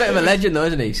 He's a bit of a legend, though,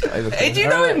 isn't he? Do you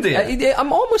know him, dear?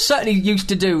 I'm almost certain he used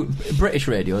to do British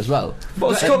radio as well.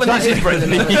 Well, Scotland is in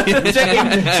Britain.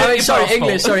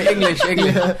 Sorry, English.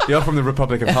 You're from the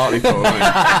Republic of Hartlepool,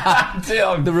 aren't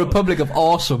you? The Republic of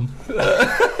Awesome.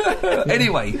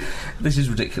 Anyway, this is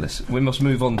ridiculous. We must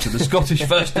move on to the Scottish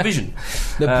First Division.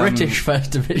 The British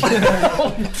First Division.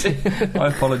 I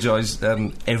apologise,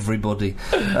 everybody.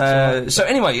 So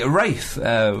anyway, Wraith,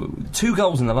 2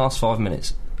 goals in the last 5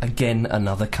 minutes. Again,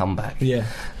 another comeback. Yeah.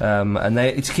 And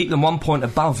it's to keep them 1 point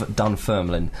above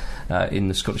Dunfermline in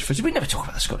the Scottish First Division. We never talk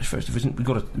about the Scottish First Division. We've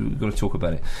got to talk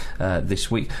about it this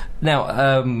week. Now,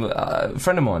 a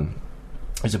friend of mine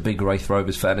is a big Wraith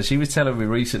Rovers fan, and she was telling me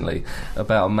recently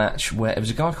about a match where it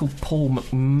was a guy called Paul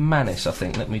McManus, I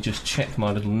think. Let me just check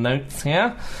my little notes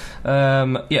here.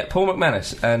 Paul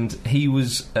McManus, and he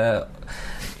was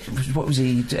what was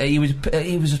he? It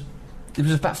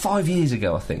was about 5 years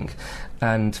ago, I think,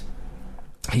 and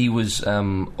he was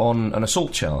on an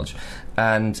assault charge,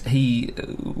 and he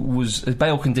was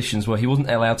bail conditions where he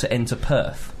wasn't allowed to enter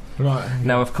Perth. Right.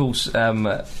 Now, of course,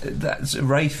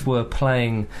 Wraith were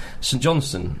playing St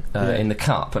Johnstone in the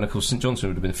Cup, and of course St Johnstone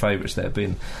would have been favourites. I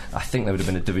think they would have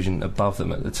been a division above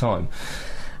them at the time,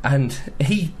 and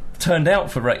he turned out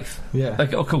for Wraith. Yeah.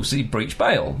 Of course, he breached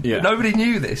bail. Yeah. Nobody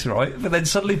knew this, right? But then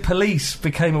suddenly police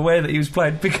became aware that he was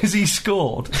playing because he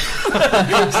scored. So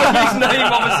his name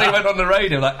obviously went on the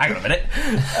radio, like, hang on a minute.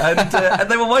 And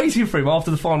they were waiting for him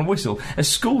after the final whistle,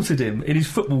 escorted him in his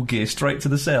football gear straight to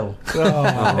the cell.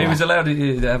 Oh. He was allowed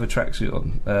to have a tracksuit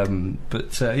on.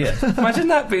 Imagine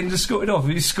that being escorted off.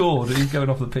 He scored and he's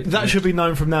going off the pitch. That should be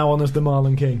known from now on as the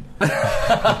Marlon King.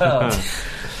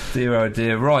 Dear oh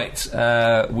dear.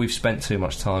 Right, we've spent too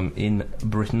much time in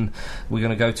Britain. We're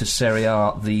going to go to Serie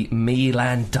A, the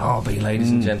Milan derby,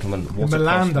 ladies and gentlemen. What The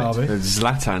Milan a prospect. derby. The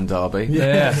Zlatan derby.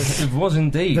 Yeah, it was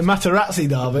indeed. The Materazzi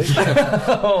derby.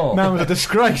 Oh. Man was a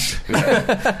disgrace.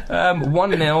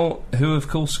 1-0. Who, of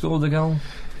course, scored the goal?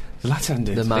 Zlatan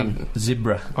did. The man.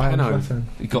 Zibra. I know.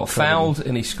 He got fouled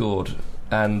and he scored.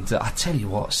 And I tell you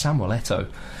what, Samuel Eto'o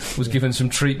was given some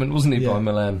treatment, wasn't he, by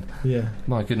Milan? Yeah.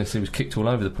 My goodness, he was kicked all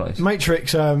over the place.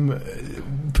 Matrix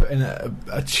put in a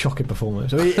shocking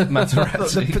performance.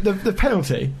 Materazzi. The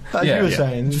penalty, as you were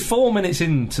saying. 4 minutes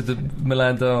into the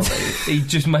Milan derby, he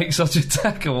just makes such a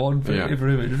tackle on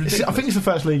Ibrahimovic. I think it's the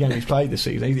first league game he's played this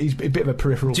season. He's a bit of a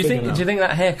peripheral. Do you think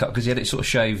that haircut, because he had it sort of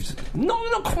shaved,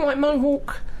 not quite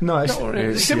mohawk? No, it's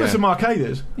similar to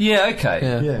Marcader's. Yeah,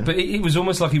 okay. Yeah. But it was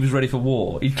almost like he was ready for war.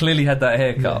 He clearly had that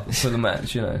haircut for the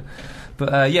match, you know.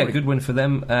 But good win for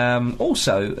them.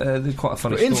 Also, they're quite a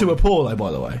funny story. Into a poor, though,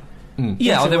 by the way.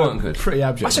 Yeah, they weren't good. Pretty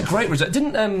abject. That's a great result.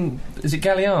 Didn't is it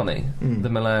Galliani, the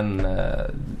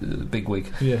Milan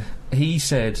bigwig? Yeah. He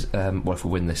said, "Well, if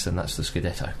we win this, then that's the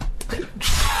Scudetto."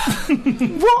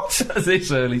 What? At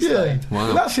this early stage.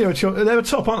 Wow. Lazio, they were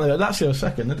top, aren't they? Lazio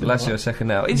second. Lazio second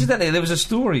now. Incidentally, there was a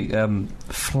story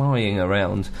flying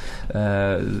around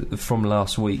from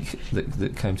last week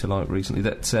that came to light recently.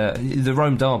 That the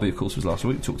Rome derby, of course, was last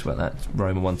week. We talked about that.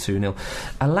 Roma won 2-0.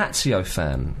 A Lazio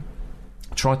fan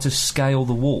tried to scale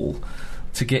the wall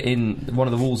to get in, one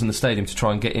of the walls in the stadium, to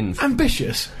try and get in.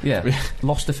 Ambitious. Yeah.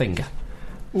 Lost a finger.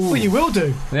 Well, you will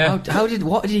do. Yeah.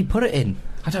 What did he put it in?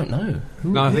 I don't know.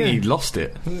 No, I think he lost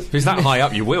it. If it's that high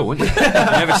up, you will, wouldn't you? You're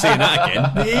never seeing that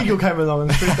again. The eagle came along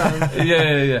and stood down,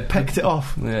 Yeah. pecked it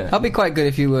off. Yeah. That'd be quite good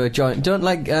if you were joined. Don't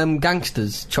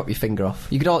gangsters chop your finger off.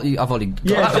 You could all. I've already.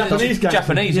 Yeah, Japanese gangsters.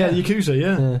 Japanese, yeah, yeah. Yakuza,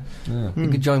 yeah. You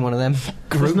could join one of them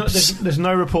groups. There's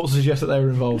no report to suggest that they were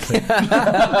involved here.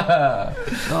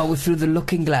 Oh, we're through the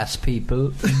looking glass,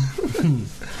 people.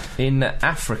 In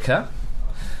Africa,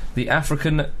 the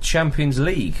African Champions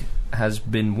League has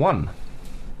been won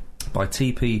by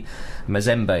TP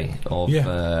Mazembe of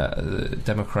the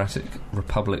Democratic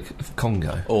Republic of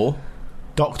Congo. Or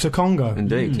Dr. Congo.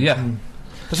 indeed. Yeah.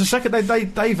 That's the second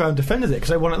they've defended it because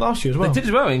they won it last year as well. They did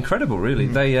as well, incredible, really.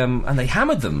 They and they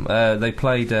hammered them. They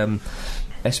played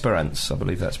Esperance, I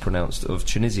believe that's pronounced, of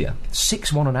Tunisia.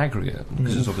 6-1 on aggregate,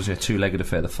 because it's obviously a two-legged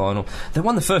affair, the final. They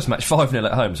won the first match 5-0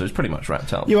 at home, so it's pretty much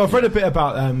wrapped up. Yeah, well, I've read a bit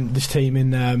about this team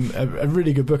in a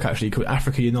really good book, actually, called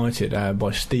Africa United by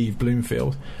Steve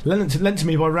Bloomfield. Lent to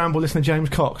me by Ramble listener James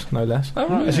Cox, no less. Oh,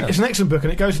 right, it's an excellent book,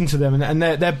 and it goes into them, and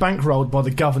they're bankrolled by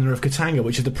the governor of Katanga,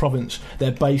 which is the province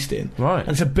they're based in. Right. And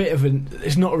it's a bit of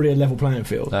it's not really a level playing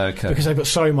field. Okay. Because they've got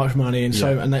so much money, and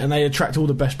and they attract all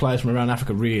the best players from around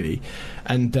Africa, really.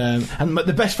 And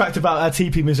the best fact about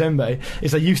TP Mazembe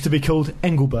is they used to be called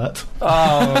Engelbert.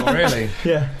 Oh, really?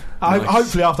 Yeah. Nice.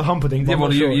 Hopefully after Humperdinck. Yeah,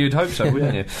 well, sure. you'd hope so,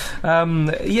 wouldn't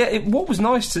you? What was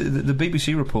nice, the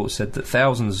BBC report said that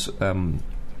thousands of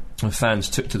fans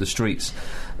took to the streets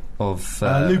of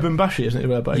Lubumbashi, isn't it?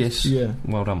 Where they're Yes, based? Yeah.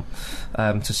 well done,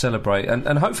 to celebrate,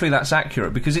 and hopefully that's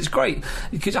accurate, because it's great.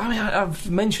 Because I mean,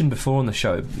 I've mentioned before on the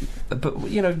show, but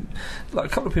you know, like a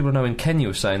couple of people I know in Kenya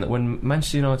were saying that when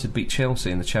Manchester United beat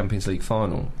Chelsea in the Champions League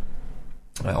final,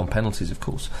 on penalties, of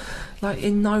course, like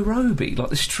in Nairobi, like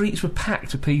the streets were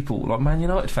packed with people, like Man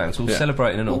United fans, all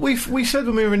celebrating and all. Well, we said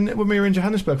when we were in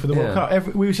Johannesburg for the World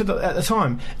Cup, we said that at the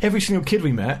time every single kid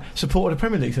we met supported a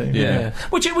Premier League team. Yeah.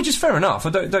 Which is fair enough.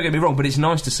 Don't get me wrong, but it's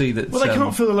nice to see that. Well, they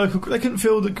can't feel the local. They couldn't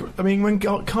feel the. I mean, when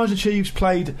Kaiser Chiefs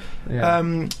played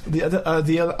the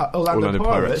Orlando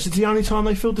Pirates, it's the only time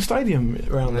they filled the stadium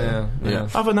around there. Yeah.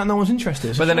 Other than that, no one's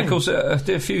interested. But then, of course, a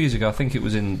few years ago, I think it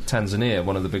was in Tanzania,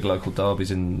 one of the big local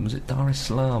derbies was it Dar es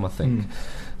Salaam, I think.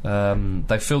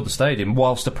 They filled the stadium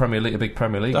whilst a big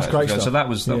Premier League. That's great stuff. So that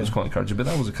was quite encouraging. But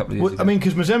that was a couple of years ago. I mean,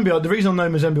 because Mazembe, the reason I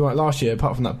know Mazembe went last year,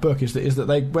 apart from that book, is that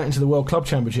they went into the World Club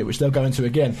Championship, which they'll go into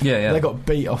again. Yeah. They got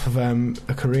beat off of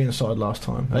a Korean side last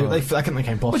time. I think they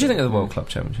came bottom. What do you think of the World Club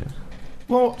Championship?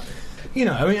 Well, you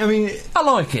know, I mean, I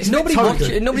like it. Nobody can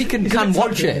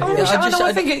watch it.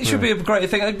 I think it should be a great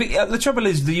thing. The trouble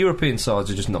is, the European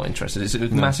sides are just not interested. It's a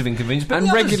massive inconvenience. But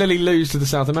and regularly lose to the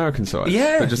South American side.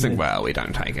 Yeah, they just think, well, we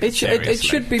don't take it. It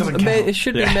should be made. It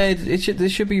should be made. There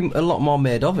should be a lot more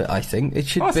made of it. I think it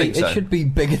should be. So. It should be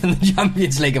bigger than the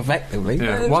Champions League, effectively.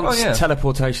 Yeah. Once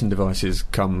teleportation devices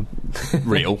come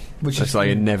real, which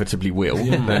they inevitably will,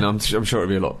 then I'm sure it'll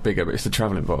be a lot bigger. But it's the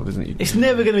travel involved, isn't it? It's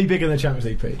never going to be bigger than the Champions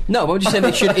League, Pete. No, but I'm just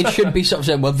saying it should be sort of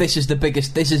saying, well, this is the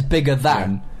biggest. This is bigger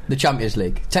than the Champions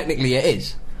League. Technically, it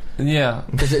is. Yeah,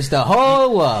 because it's the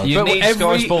whole world. You need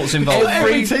Sky Sports involved.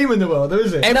 Every team in the world, though,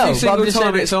 is it? Every single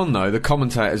time it's on, though, the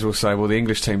commentators will say, well, the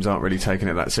English teams aren't really taking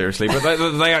it that seriously, but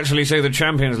they actually see the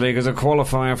Champions League as a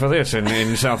qualifier for this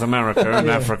in South America and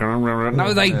Africa.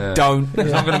 No, they don't.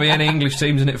 There's not going to be any English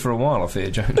teams in it for a while, I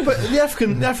fear, Joe. But the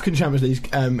African Champions League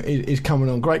is coming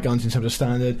on great guns in terms of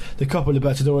standard. The Copa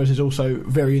Libertadores is also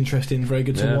very interesting, very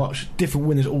good to watch. Different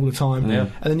winners all the time.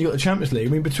 And then you've got the Champions League.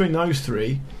 I mean, between those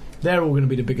three, they're all going to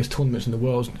be the biggest tournaments in the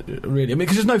world, really. I mean,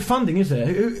 because there's no funding, is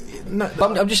there?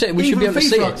 But I'm just saying, we should be able to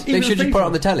see it. They should just put it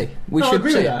on the telly. We should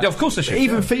see it. Yeah, of course they should.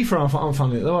 Even FIFA aren't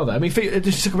funding it, though, are they? I mean, FIFA, it's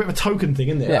just a bit of a token thing,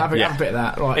 isn't it? Have a bit of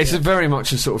that. Right, it's very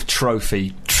much a sort of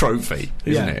trophy,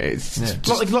 isn't it? It's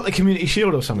like the Community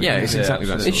Shield or something. Yeah, it's exactly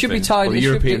that. It should be tied. Or the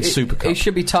European Super Cup. It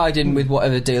should be tied in with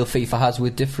whatever deal FIFA has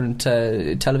with different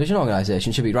television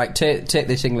organisations. Should be right. Take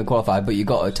this England qualifier, but you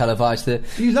got to televise the.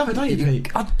 You love it, don't you,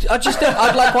 Pete?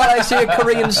 I'd like quite like to see a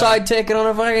Korean side taking on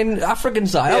a fucking African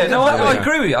side. Yeah, I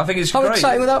agree with you. I think it's great. How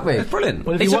exciting would that be? It's brilliant.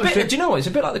 Well, Do you know what? It's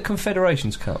a bit like the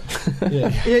Confederations Cup.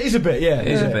 It is a bit. Yeah, it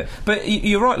is a bit. But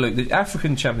you're right, Luke. The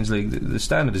African Champions League, the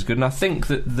standard is good, and I think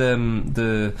that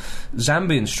the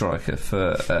Zambian striker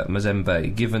for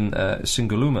Mazembe, given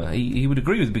Singuluma, he would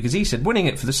agree with it, because he said winning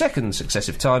it for the second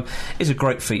successive time is a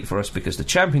great feat for us because the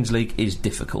Champions League is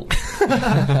difficult. It's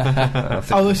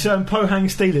Pohang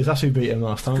Steelers. That's who beat them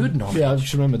last time. Good knowledge. Yeah, I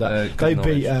just remember that. They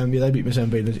beat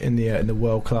Mazembe in the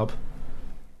World Club.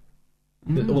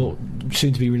 or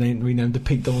soon to be renamed the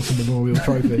Pete Donaldson Memorial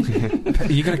Trophy.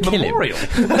 Are you going to kill Memorial.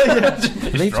 him?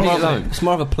 Leave me alone. It's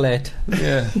more of a plate.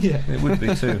 Yeah, it would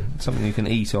be too. Something you can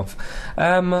eat off.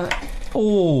 Roberto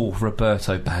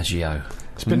Baggio.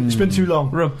 It's been too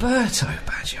long. Roberto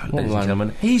Baggio, ladies and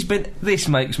gentlemen. This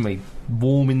makes me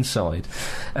warm inside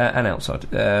and outside.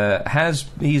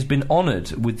 He has been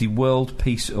honoured with the World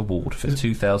Peace Award for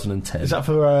 2010. Is that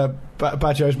for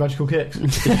Baggio's magical kicks?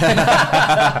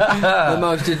 The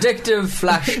most addictive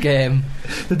flash game.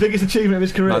 The biggest achievement of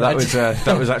his career. No,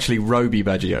 that was actually Roby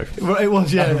Baggio. Well, it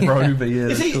was, yeah. Roby, yeah.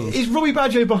 Is Robbie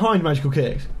Baggio behind magical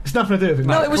kicks? It's nothing to do with him.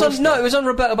 No, it was on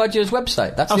Roberto Baggio's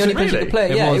website. That's the only place you could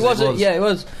play. It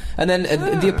was. And then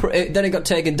then it got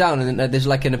taken down, and then there's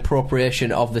like an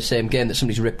appropriation of the same game that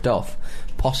somebody's ripped off,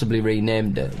 possibly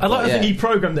renamed it. I like to think he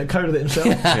programmed it, coded it himself.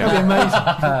 That'd be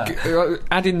amazing.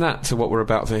 Adding that to what we're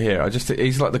about to hear,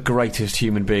 he's like the greatest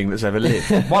human being that's ever lived.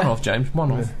 One off, James.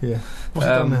 One off. Yeah. What's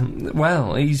he done then?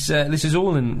 Well, he's. This is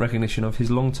all in recognition of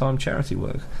his long-time charity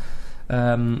work.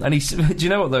 And he's. Do you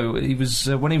know what though? He was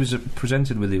when he was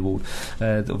presented with the award.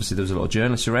 Obviously, there was a lot of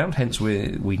journalists around, hence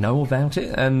we know about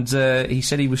it. And he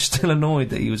said he was still annoyed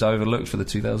that he was overlooked for the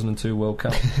 2002 World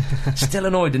Cup. Still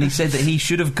annoyed, and he said that he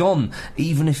should have gone,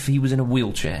 even if he was in a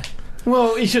wheelchair.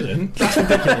 Well, he shouldn't. That's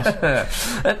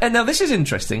ridiculous. And now this is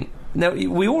interesting. Now,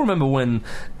 we all remember when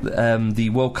the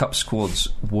World Cup squads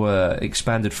were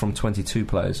expanded from 22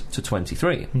 players to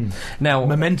 23. Now,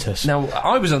 momentous. Now,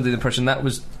 I was under the impression that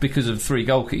was because of 3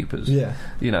 goalkeepers. Yeah.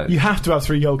 You know, you have to have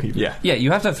 3 goalkeepers. Yeah,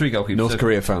 you have to have 3 goalkeepers. North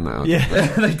Korea found that out. Yeah,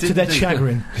 they did to their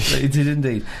chagrin. They did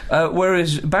indeed.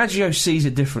 Whereas Baggio sees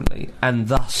it differently, and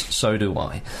thus so do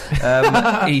I.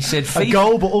 He said, a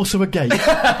goal, but also a gate.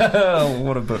 Oh,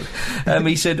 what a book.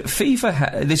 He said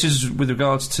FIFA. This is with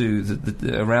regards to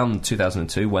the around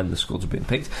 2002 when the squads were being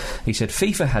picked. He said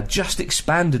FIFA had just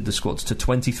expanded the squads to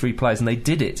 23 players, and they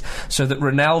did it so that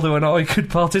Ronaldo and I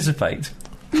could participate.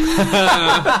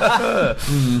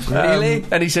 Really?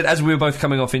 And he said, as we were both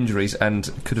coming off injuries and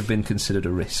could have been considered a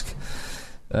risk.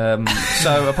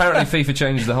 So apparently FIFA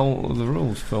changed the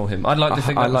rules for him. I'd like to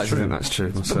think that's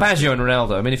true. But Baggio and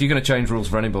Ronaldo, I mean, if you're going to change rules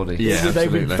for anybody, they've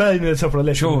been fairly near the top of the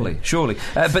list. Surely.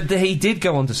 But he did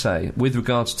go on to say, with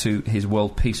regards to his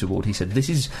World Peace Award, he said this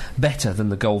is better than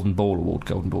the Golden Ball Award.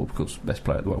 Golden Ball, of course, best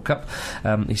player at the World Cup.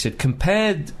 He said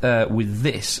compared with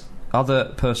this,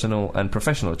 other personal and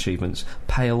professional achievements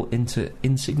pale into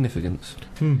insignificance.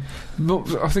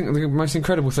 But I think the most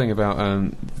incredible thing about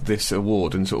this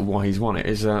award and sort of why he's won it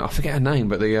is I forget her name,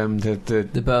 but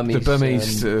the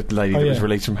Burmese lady that was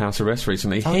released from house arrest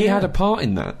recently. He had a part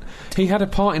in that. He had a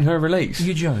part in her release.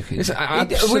 You're joking? It's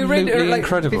absolutely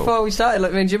incredible. Before we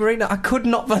started, Jim Marino, I could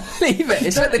not believe it.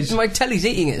 It's like my telly's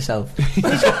eating itself.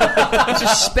 It's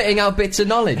just spitting out bits of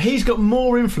knowledge. He's got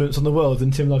more influence on the world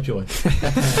than Tim Lovejoy.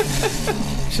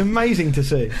 It's amazing to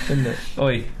see, isn't it?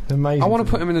 Oi. Amazing. I want to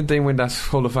put him in the Dean Windass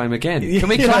Hall of Fame again. Can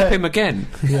we clap him again?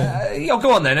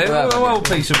 Go on then. Well,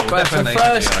 Peace Award. The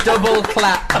first double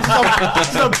clap.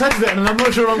 It's not president, and I'm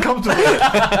not sure I'm comfortable with it.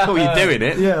 Oh, you're doing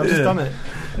it? Yeah, I've just done it.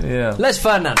 Yeah. Les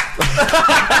Ferdinand.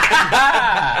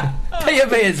 Peter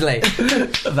Beardsley.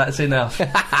 That's enough.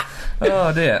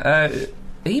 Oh dear.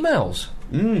 Emails.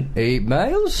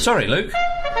 Emails? Sorry, Luke.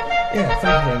 Yeah,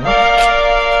 thank you very much.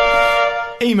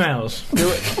 Emails. Do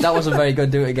it. That wasn't very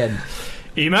good. Do it again.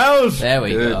 Emails. There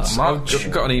we go.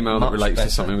 I've got an email that relates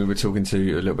to something we were talking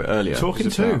to a little bit earlier. Talking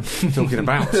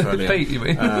about earlier. Pete, you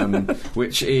mean?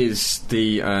 Which is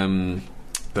the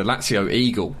Lazio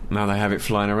Eagle. Now they have it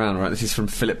flying around, right? This is from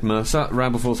Philip Mercer.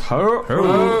 Rambleforce.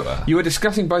 Ho! You were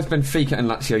discussing both Benfica and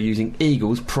Lazio using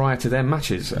Eagles prior to their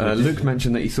matches. Luke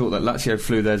mentioned that he thought that Lazio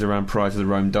flew theirs around prior to the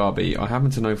Rome derby. I happen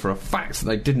to know for a fact that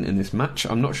they didn't in this match.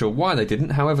 I'm not sure why they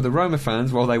didn't. However, the Roma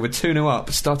fans, while they were 2-0 up,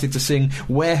 started to sing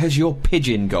 "Where Has Your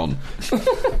Pigeon Gone?"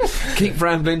 Keep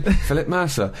rambling, Philip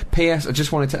Mercer. P.S. I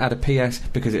just wanted to add a P.S.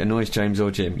 because it annoys James or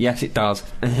Jim. Yes, it does.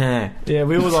 Yeah,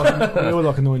 we all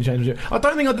like annoying James or Jim. I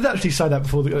don't think I did actually say that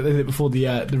before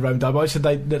the Rome derby. I said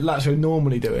that Lazio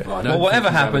normally do it. Well, whatever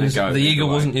happens, the Eagle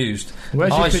wasn't used.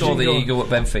 I saw the Eagle at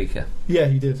Benfica. Yeah,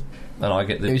 he did. And I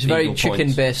get the It was very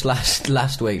chicken-based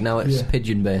last week. Now it's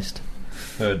pigeon-based.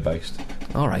 Bird-based.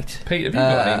 All right. Pete, have you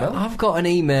got an email? I've got an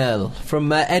email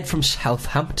from Ed from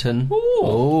Southampton.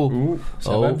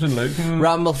 Southampton, Luke.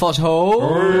 Rambleforce.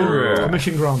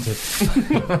 Permission granted.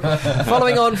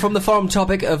 Following on from the forum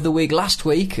topic of the week last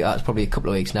week, it's probably a couple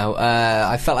of weeks now,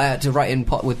 I felt I had to write in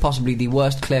with possibly the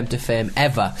worst claim to fame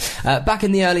ever. Back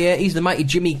in the early 80s, the mighty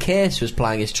Jimmy Case was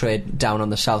plying his trade down on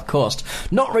the south coast.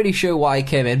 Not really sure why he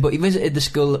came in, but he visited the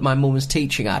school that my mum was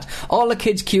teaching at. All the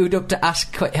kids queued up to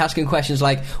asking questions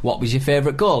like, what was your favourite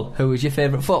favourite goal? Who was your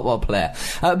favourite football player?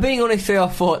 Being only 3 or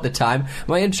 4 at the time,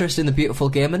 my interest in the beautiful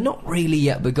game had not really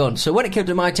yet begun. So when it came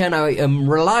to my turn, I am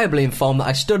reliably informed that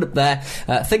I stood up there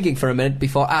thinking for a minute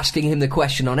before asking him the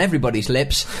question on everybody's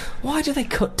lips: why do they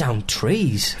cut down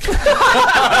trees?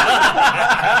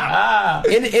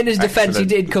 In his defence, he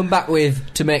did come back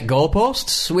with to make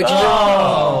goalposts, which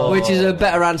is a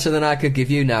better answer than I could give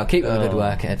you now. Keep up the good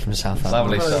work, Ed from Southampton.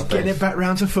 Lovely stuff. Getting it back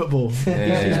round to football. He's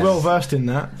well versed in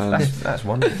that. That's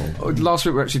wonderful. Last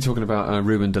week we were actually talking about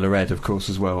Ruben de la Red, of course,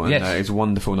 as well, and it's a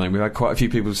wonderful name. We've had quite a few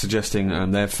people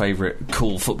suggesting their favourite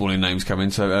cool footballing names come in.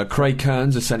 So Craig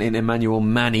Kearns has sent in Emmanuel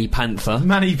Manny Panther.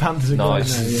 Manny Panther's a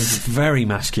nice. good name, yeah. Very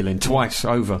masculine, twice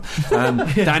over.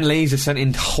 Dan Lees has sent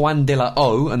in Juan de la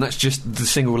O, and that's just the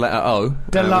single letter O.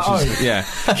 De la O.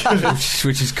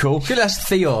 Which is cool. Should ask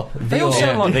Theo. They all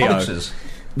sound like Theo. boxers.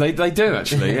 They do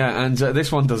actually, yeah. And this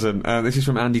one doesn't. This is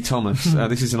from Andy Thomas.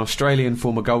 This is an Australian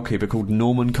former goalkeeper called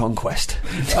Norman Conquest.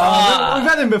 We've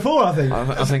had him before, I think.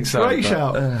 I think so. Great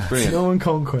shout. Brilliant. Norman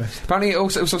Conquest. Apparently,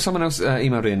 also someone else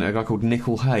emailed in, a guy called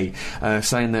Nickel Hay,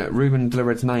 saying that Ruben de la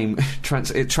Red's name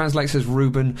it translates as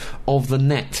Ruben of the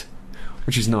Net,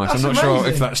 which is nice. That's I'm not amazing.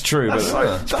 sure if that's true, That's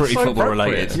but it's pretty so football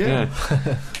related. Yeah.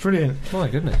 Brilliant. My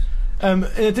goodness. In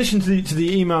addition to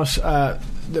the emails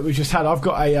that we just had, I've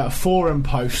got a forum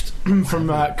post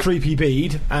from Creepy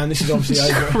Bead, and this is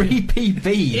obviously over. Creepy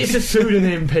Bead. It's a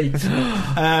pseudonym, Pete.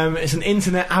 It's an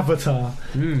internet avatar.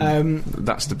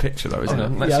 That's the picture, though, isn't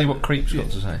it? Let's see what Creep's got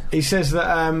to say. He says that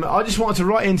I just wanted to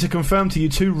write in to confirm to you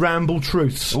 2 ramble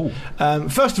truths.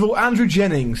 First of all, Andrew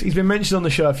Jennings. He's been mentioned on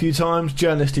the show a few times.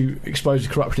 Journalist who exposes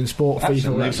corruption in sport,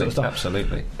 FIFA, all that sort of stuff.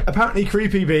 Absolutely. Apparently,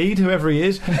 Creepy Bead, whoever he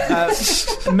is,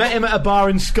 met him at a bar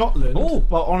in Scotland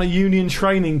while on a union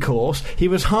training course. He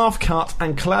was half cut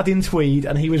and clad in tweed,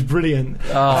 and he was brilliant.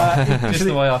 Just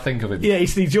the way I think of him. Yeah,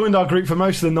 he joined our group for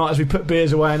most of the night as we put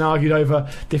beers away and argued over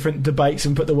different debates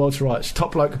and put the world to rights.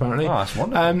 Top bloke, apparently. Oh, that's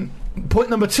wonderful. Point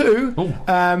number 2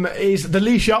 is the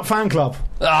Lee Sharp fan club.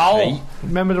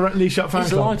 Remember the Lee Sharp fan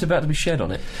Is club? light about to be shed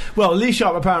on it? Well, Lee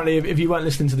Sharp apparently, if you weren't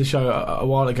listening to the show a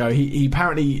while ago, he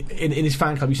apparently in his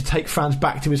fan club used to take fans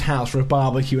back to his house for a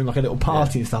barbecue and like a little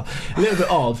party and stuff. A little bit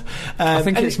odd. I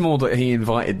think it's more that he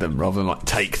invited them rather than like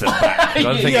take them back. I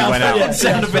don't think he went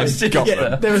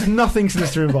out. There was nothing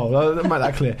sinister involved. I'll make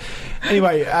that clear.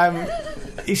 Anyway,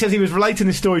 he says he was relating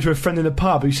this story to a friend in a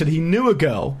pub who said he knew a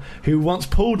girl who once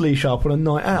pulled Lee Sharp on a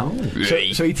night out.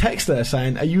 So he texted her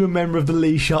saying, "Are you a member of the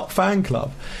Lee Sharp fan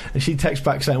club?" And she texts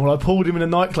back saying, "Well, I pulled him in a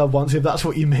nightclub once, if that's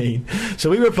what you mean." So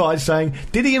we replied saying,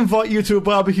 "Did he invite you to a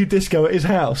barbecue disco at his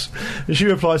house?" And she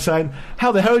replied saying,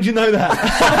 "How the hell did you know that?"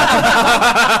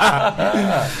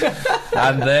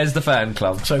 And there's the fan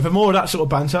club. So for more of that sort of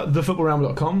banter,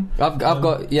 thefootballramble.com. I've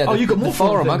got you've got more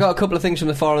forum. things. I got a couple of things from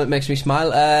the forum that makes me smile.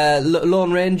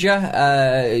 Lone Ranger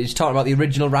is talking about the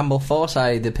original Ramble Force,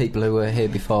 the people who were here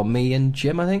before me and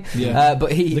Jim, I think. Yeah.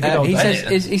 But he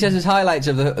says his highlights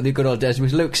of the good old days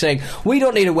was Luke saying, "We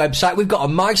don't need a website, we've got a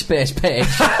MySpace page."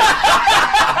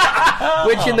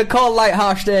 Which in the cold, light,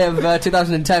 harsh day of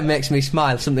 2010 makes me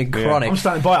smile. Something chronic. I'm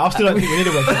standing by it. I still don't think we need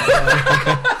a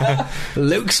website.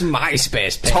 Luke's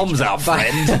MySpace page. Tom's our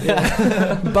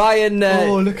friend. Brian,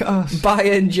 look at us.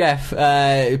 Brian Jeff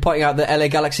pointing out that LA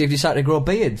Galaxy have decided to grow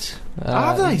beards.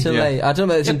 Have they? I don't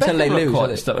know. It's until they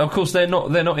lose. Of course, they're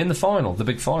not in the final, the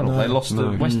big final. They lost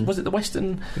the West. Was it the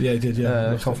Western? Yeah, they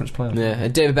did. Conference playoff. Yeah,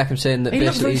 and David Beckham saying that he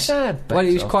looked basically very sad. Well,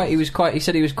 he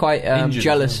said he was quite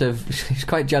jealous of. He's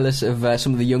quite jealous of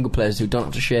some of the younger players who don't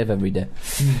have to shave every day.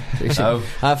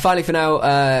 Finally, for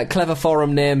now, clever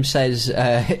forum name says,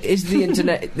 "Is the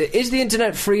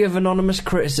internet free of anonymous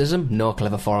criticism?" No,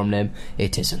 clever forum name,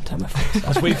 it isn't. I'm afraid.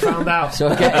 As we found out. So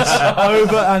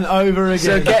over and over again.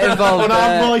 So get involved on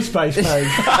our MySpace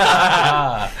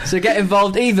page. So get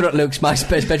involved either at Luke's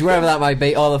MySpace page, wherever that might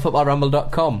be, or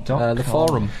thefootballramble.com, the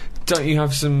forum. Don't you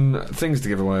have some things to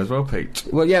give away as well, Pete?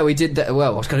 Well, yeah, we did that.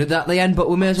 Well, I was going to do that at the end, but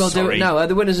we may as well do it now.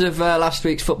 The winners of last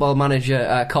week's Football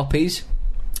Manager copies.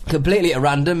 Completely at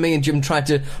random. Me and Jim tried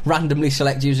to randomly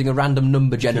select using a random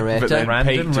number generator. But then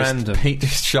Random. Pete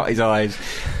just shut his eyes,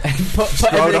 put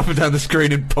scrolled up and down the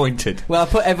screen and pointed. Well, I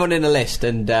put everyone in a list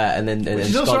and then.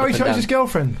 He's also how he chose his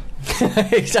girlfriend.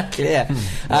 Exactly, yeah.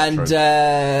 And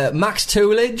Max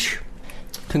Toolage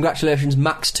Congratulations,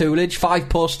 Max Toolage. 5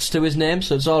 posts to his name,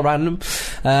 so it's all random.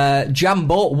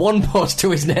 Jambo, 1 post to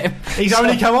his name. He's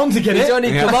only come on to get it. He's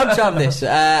only come on to have this.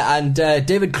 And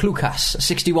David Klukas,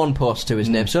 61 posts to his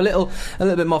name, so a little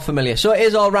bit more familiar. So it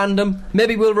is all random.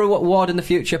 Maybe we'll reward in the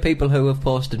future people who have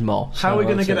posted more. How are we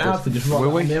going to get it out? Just write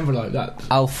on the envelope that.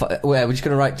 We're just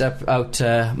going to write out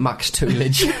Max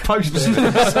Toolage. Post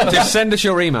it. Just send us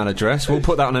your email address. We'll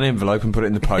put that on an envelope and put it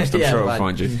in the post. I'm Yeah, sure it'll fine.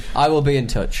 find you. I will be in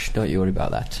touch. Don't you worry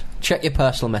about that. Check your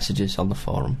personal messages on the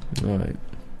forum. All right.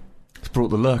 It's brought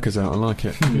the lurkers out. I like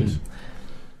it.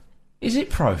 Is it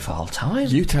profile time?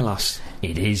 You tell us.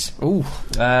 It is. Ooh.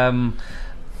 Hey,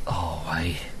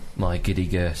 my giddy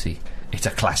Gertie. It's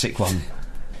a classic one.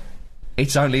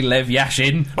 It's only Lev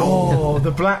Yashin. Oh,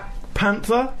 the Black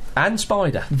Panther? And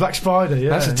Spider. Black Spider, yeah.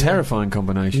 That's a terrifying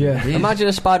combination. Yeah. Imagine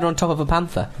a spider on top of a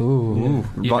panther. Ooh.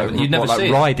 You'd never see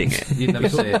it. riding it. You'd never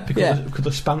see it. Because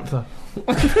the Spanther.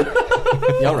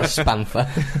 You're a spanther.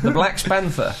 The Black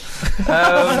Spanther.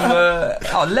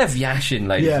 Lev Yashin,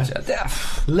 ladies and gentlemen.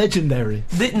 Legendary.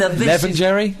 Lev and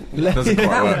Jerry? Doesn't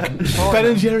quite work. Ben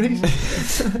and Jerry's.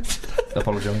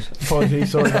 Apologise.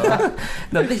 Apologies, sorry about that.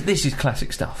 No, this is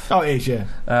classic stuff. Oh, it is, yeah.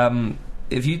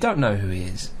 If you don't know who he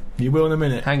is, you will in a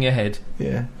minute. hang your head.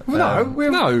 Yeah. Well,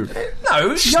 No.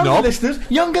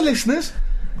 Younger listeners.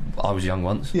 I was young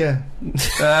once. Yeah.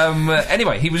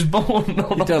 Anyway, he was born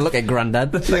on... You don't look at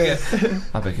Grandad.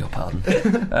 I beg your pardon.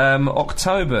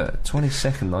 October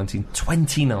 22nd,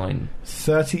 1929.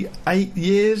 38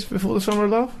 years before the Summer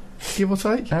of Love, give or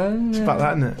take. It's about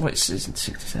that, isn't it? Well, it's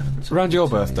 67. Around your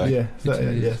birthday. Yeah,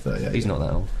 38, yeah, 38. He's not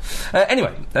that old.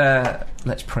 Anyway,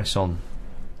 let's press on.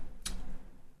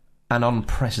 An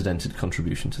unprecedented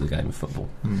contribution to the game of football.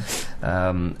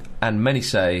 And many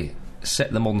say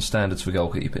set the modern standards for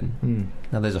goalkeeping.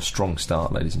 Now there's a strong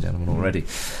start, ladies and gentlemen, already.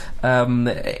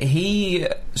 He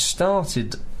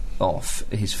started off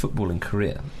his footballing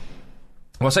career.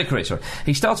 Well, I say career, sorry.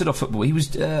 He started off football. He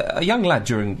was a young lad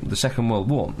during the Second World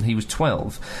War. He was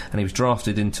 12 and he was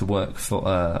drafted into work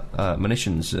for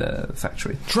munitions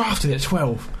factory. Drafted at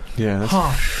 12. Yeah, that's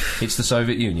Harsh. It's the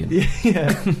Soviet Union.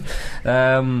 Yeah.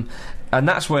 And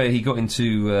that's where he got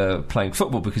into playing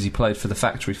football, because he played for the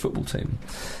factory football team.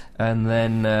 And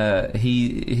then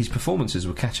his performances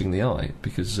were catching the eye,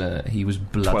 because he was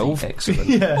bloody 12? excellent.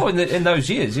 Yeah. Oh, in those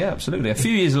years, yeah, absolutely. A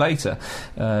few years later,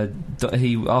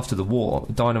 after the war,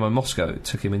 Dynamo Moscow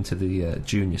took him into the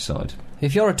junior side.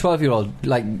 If you're a 12-year-old,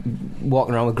 like,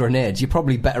 walking around with grenades, you're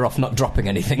probably better off not dropping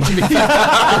anything. To be fair.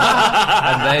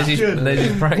 And there's his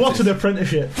practice. What an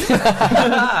apprenticeship.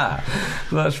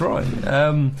 That's right.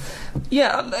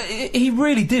 He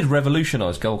really did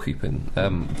revolutionise goalkeeping,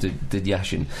 did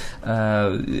Yashin.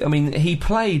 I mean, he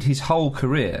played his whole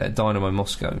career at Dynamo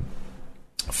Moscow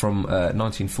from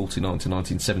 1949 to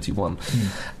 1971.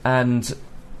 And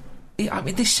I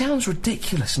mean, this sounds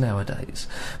ridiculous nowadays,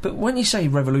 but when you say he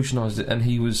revolutionised it and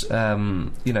he was, set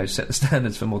the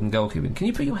standards for modern goalkeeping, can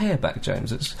you put your hair back,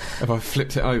 James? Have I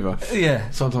flipped it over? Yeah.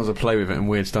 Sometimes I play with it and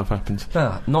weird stuff happens.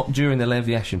 Not during the Lev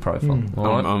Yashin profile.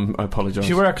 All right? I apologise. Should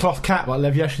you wear a cloth cap like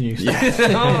Lev Yashin used to?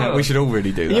 Yeah. We should all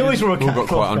really do that. He always wore a We've all got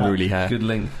cloth quite cap. unruly hair. Good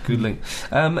link.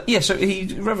 So he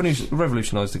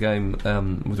revolutionised the game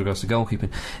with regards to goalkeeping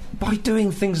by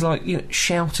doing things like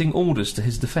shouting orders to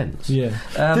his defence. Yeah.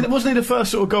 Wasn't he the first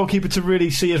sort of goalkeeper to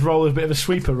really see his role as a bit of a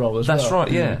sweeper role as well? That's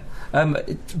right, yeah.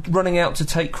 Running out to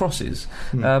take crosses,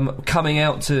 coming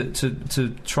out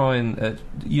to try and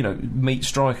meet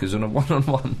strikers on a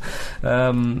one-on-one,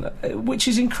 which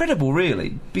is incredible,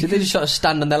 really. Did they just sort of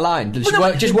stand on their line?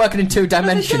 Just working in two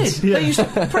dimensions? They used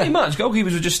to, pretty much,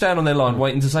 goalkeepers would just stand on their line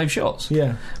waiting to save shots.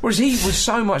 Yeah. Whereas he was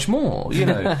so much more,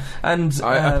 And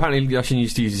apparently Yashin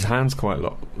used to use his hands quite a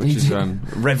lot, which is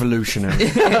revolutionary.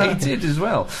 Yeah, he did as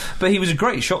well. But he was a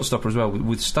great shot stopper as well,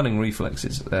 with stunning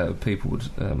reflexes. People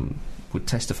would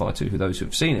testify to, those who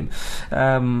have seen him.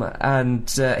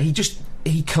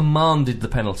 He commanded the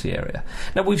penalty area.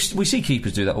 Now we see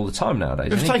keepers do that all the time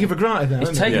nowadays. It's taken for granted now.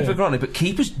 It's taken for granted, but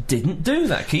keepers didn't do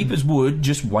that. Keepers would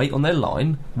just wait on their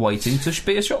line, waiting to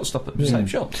be a shot stopper,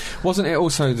 save shot. Wasn't it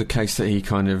also the case that he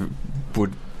kind of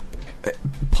would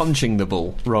punching the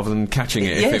ball rather than catching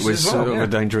it if it was sort of a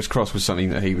dangerous cross was something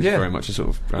that he was very much a sort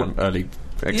of early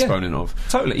exponent of?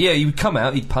 Totally, yeah. He would come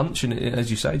out, he'd punch, and as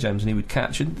you say, James, and he would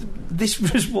catch. And this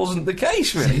just wasn't the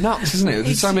case, really. It's nuts, isn't it?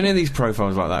 There's so many of these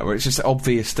profiles like that where it's just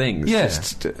obvious things. Yeah.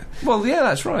 Well, yeah,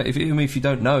 that's right. If you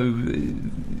don't know,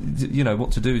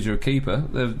 what to do as you're a keeper.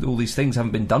 All these things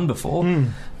haven't been done before.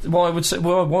 Why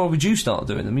would you start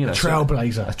doing them? A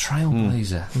trailblazer. A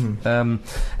trailblazer.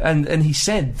 And he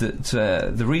said that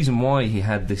the reason why he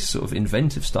had this sort of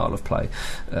inventive style of play,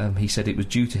 he said it was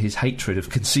due to his hatred of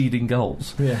conceding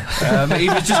goals. Yeah. He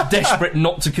was just desperate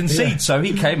not to concede, so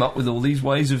he came up with all these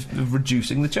ways of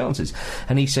reducing the chances.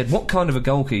 And he said, what kind of a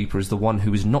goalkeeper is the one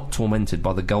who is not tormented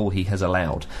by the goal he has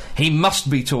allowed? He must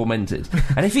be tormented.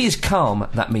 And if he is calm,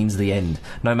 that means the end.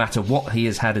 No matter what he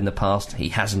has had in the past, he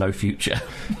has no future.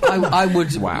 I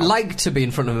would like to be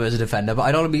in front of him as a defender, but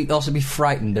I'd also be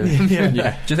frightened of him. Do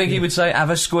you think he would say, have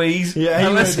a squeeze? Yeah, he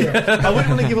would, I wouldn't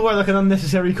want to give away like an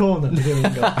unnecessary corner to give him a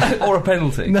goal. Or a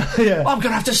penalty. No, yeah. I'm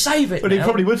going to have to save it. But he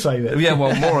probably would save it. Yeah,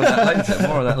 well, more of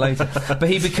that later. But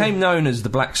he became known as the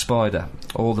Black Spider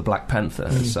or the Black Panther.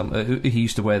 He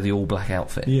used to wear the all-black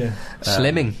outfit. Yeah.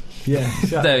 Slimming. Yeah,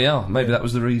 exactly. There you are. Maybe that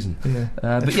was the reason. Yeah.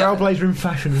 But trailblazer in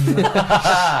fashion.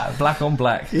 Black on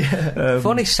black. Yeah.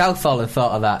 Funny Southall had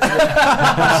thought of that.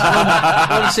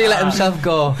 Once he let himself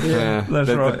go. Yeah, that's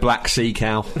right. The black sea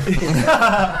cow.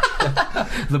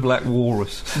 The Black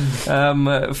Walrus.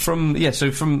 From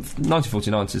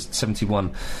 1949 to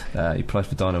 71, he played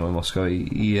for Dynamo Moscow.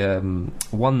 He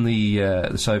won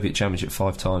the Soviet Championship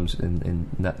 5 times in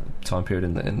that time period,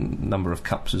 and a number of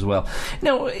cups as well.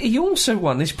 Now, he also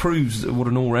won, this proves what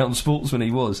an all-round sportsman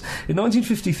he was. In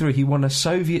 1953, he won a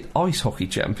Soviet ice hockey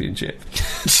championship.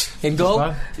 In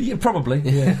goal? Yeah, probably.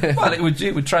 Yeah. Well, it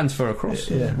would transfer across,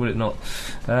 would it not?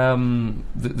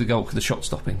 The goal, the shot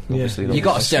stopping. Obviously, you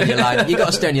got to stay on your line. You got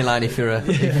to stay on your line if you're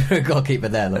a goalkeeper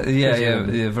there. Look.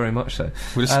 Yeah, very much so.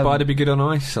 Would a spider be good on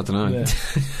ice? I don't know. Yeah.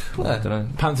 I don't know.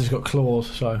 Panther's got claws,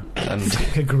 so and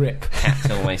a grip. Cats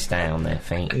always stay on their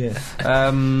feet. Yeah.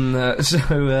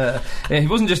 He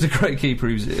wasn't just a great keeper;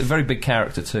 he was a very big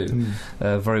character too.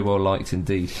 Very well liked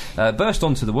indeed. Burst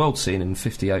onto the world scene in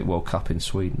 '58 World Cup in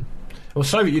Sweden. Well,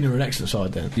 Soviet Union were an excellent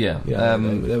side then. Yeah.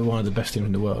 They were one of the best teams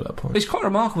in the world at that point. It's quite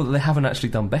remarkable that they haven't actually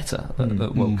done better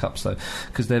at World Cups, though,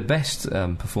 because their best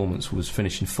performance was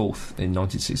finishing 4th in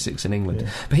 1966 in England. Yeah.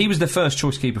 But he was their first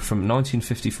choice keeper from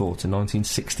 1954 to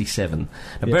 1967.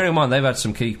 Now, bearing in mind, they've had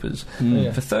some keepers.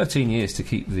 For 13 years to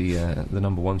keep the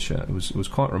number 1 shirt was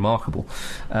quite remarkable.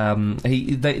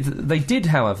 They did,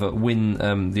 however, win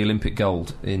the Olympic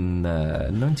gold in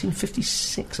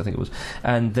 1956, I think it was.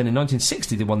 And then in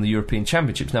 1960, they won the European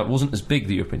Championships. Now, it wasn't as big,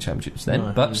 the European Championships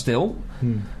then, but still,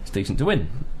 it's decent to win.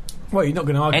 Well, you're not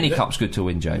going to argue. Any cup's good to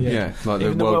win, James. Yeah, like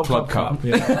the World Club Cup.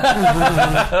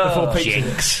 Before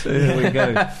Jinx. There we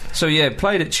go. So,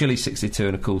 played at Chile 62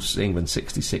 and, of course, England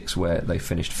 66, where they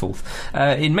finished 4th.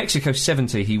 In Mexico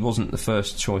 70, he wasn't the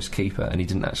first choice keeper, and he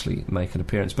didn't actually make an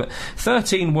appearance. But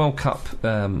 13 World Cup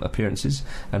appearances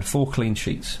and 4 clean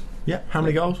sheets. Yeah, how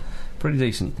many goals? Pretty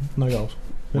decent. No goals.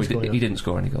 He didn't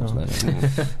score any goals, no.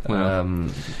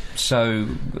 So,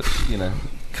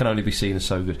 can only be seen as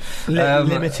so good.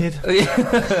 Limited.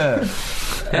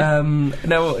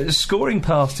 Now, scoring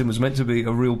past him was meant to be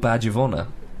a real badge of honour.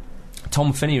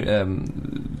 Tom Finney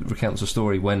recounts a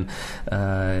story when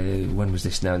was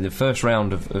this now? In the first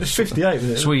round of 58, was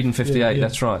it? Sweden 58,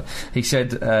 that's right. He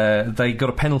said they got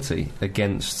a penalty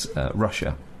against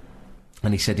Russia.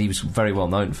 And he said he was very well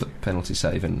known for penalty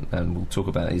save, and we'll talk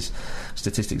about his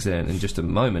statistics there in just a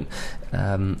moment.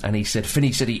 And he said,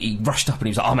 Finney said he rushed up and he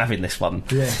was like, I'm having this one.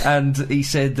 Yeah. And he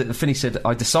said that Finney said,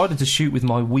 I decided to shoot with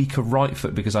my weaker right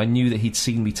foot because I knew that he'd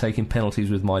seen me taking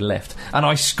penalties with my left. And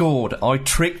I scored. I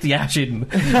tricked the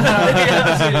Ashin.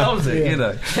 Loves it, you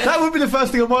know. That would be the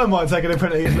first thing on my mind, taking a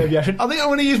penalty against maybe Ashin. I think I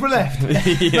want to use my left.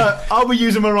 No, I'll be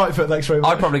using my right foot next week.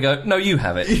 I'd probably go, no, you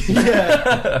have it.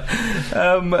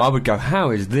 I would go,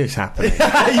 how is this happening?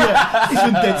 It's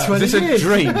been dead 20 years. Is this a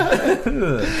dream?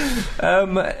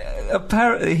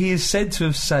 Apparently, he is said to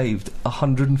have saved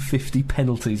 150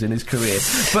 penalties in his career,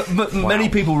 but many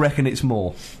people reckon it's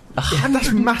more.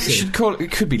 That's massive.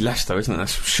 It could be less, though, isn't it?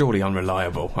 That's surely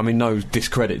unreliable. I mean, no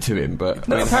discredit to him, but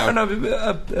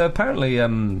apparently,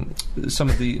 some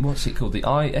of the what's it called, the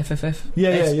IFFF,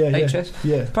 HS.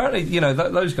 Yeah. Apparently,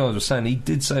 those guys were saying he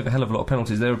did save a hell of a lot of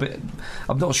penalties. They're a bit.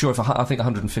 I'm not sure if I think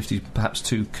 150 is perhaps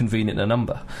too convenient a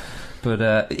number.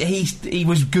 But he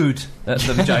was good at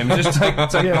them, James. Just take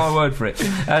my word for it.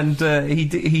 And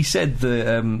he said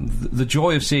the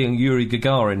joy of seeing Yuri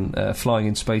Gagarin flying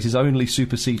in space is only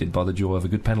superseded by the joy of a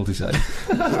good penalty save.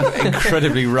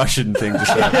 Incredibly Russian thing to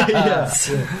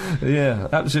say. Yeah,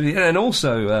 absolutely. And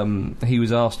also, he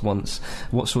was asked once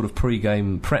what sort of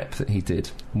pre-game prep that he did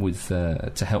with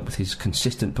to help with his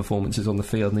consistent performances on the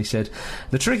field, and he said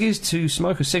the trick is to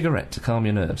smoke a cigarette to calm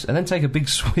your nerves, and then take a big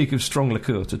swig of strong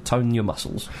liqueur to tone torn your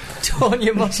muscles. Torn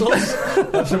your muscles.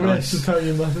 That's a risk to tone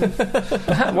your muscles.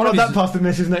 One of that his- past the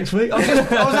missus next week.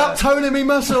 I was out toning me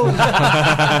muscles.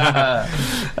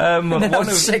 And then I one was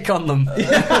of- sick on them.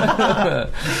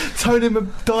 Toning my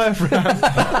diaphragm.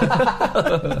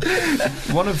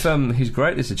 One of his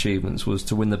greatest achievements was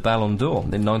to win the Ballon d'Or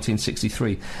in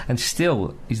 1963, and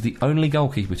still is the only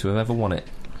goalkeeper to have ever won it.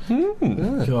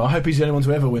 God, I hope he's the only one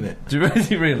to ever win it. Do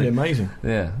you really? It'd be amazing.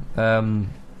 Yeah.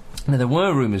 Now, there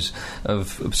were rumours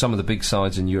of some of the big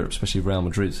sides in Europe, especially Real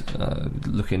Madrid,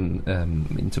 looking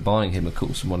into buying him, of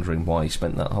course, and wondering why he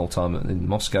spent that whole time in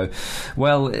Moscow.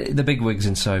 Well, the bigwigs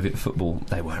in Soviet football,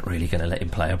 they weren't really going to let him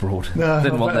play abroad. No, They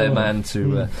didn't want their not. man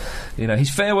to...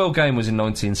 his farewell game was in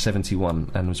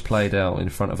 1971 and was played out in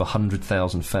front of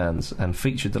 100,000 fans and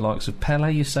featured the likes of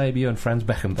Pele, Eusebio and Franz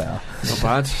Beckenbauer. Not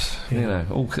bad. You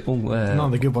know, all None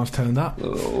of the good ones turned up.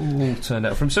 all turned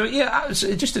out for him. So yeah, it's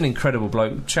just an incredible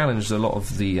bloke. Challenged a lot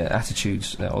of the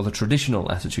attitudes or the traditional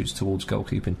attitudes towards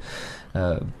goalkeeping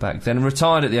back then.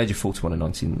 Retired at the age of 41 in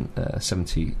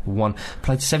 1971.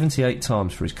 Played 78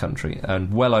 times for his country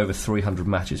and well over 300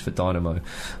 matches for Dynamo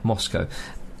Moscow.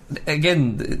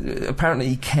 Again, apparently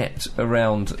he kept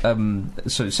around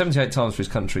 78 times for his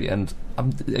country, and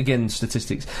again,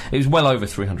 statistics, it was well over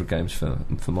 300 games for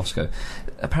Moscow.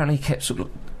 Apparently he kept sort of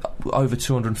over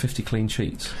 250 clean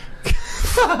sheets.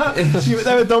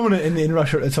 They were dominant in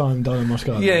Russia at the time, Dynamo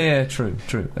Moscow. Yeah, true.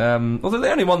 Although they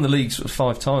only won the league sort of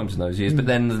 5 times in those years, but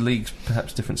then the league's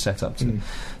perhaps different setup to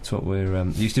what we're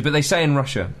used to. But they say in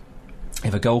Russia,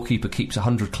 if a goalkeeper keeps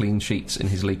 100 clean sheets in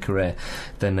his league career,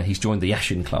 then he's joined the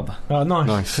Yashin Club. Oh,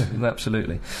 nice.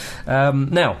 Absolutely.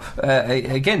 Now,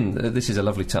 again, this is a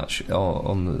lovely touch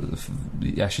on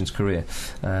the Yashin's career,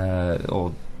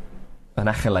 or an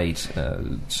accolade,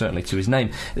 certainly to his name.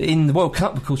 In the World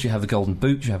Cup, of course, you have the Golden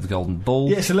Boot, you have the Golden Ball.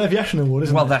 Yeah, it's the Lev Yashin Award,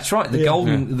 isn't it? Well, that's right. The Yeah.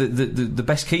 golden, the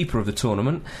best keeper of the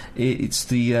tournament. It's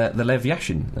the Lev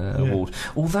Yashin award.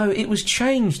 Although it was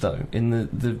changed though in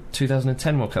the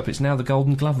 2010 World Cup. It's now the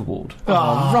Golden Glove Award.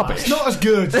 Oh, rubbish. It's not as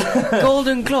good.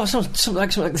 Golden Glove, something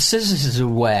like the scissors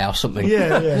wear or something.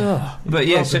 Yeah. But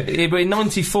yeah, so in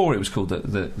 '94 it was called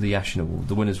the Yashin Award.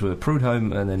 The winners were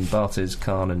Prudhomme and then Barthez,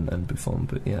 Khan and Buffon.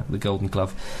 But yeah, the Golden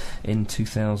Glove in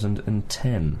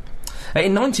 2010.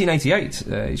 In 1988,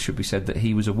 it should be said that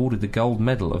he was awarded the gold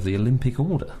medal of the Olympic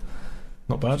Order.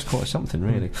 Not bad. That's quite something,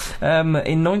 really.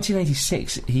 In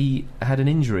 1986, he had an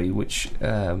injury which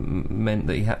meant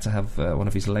that he had to have one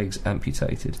of his legs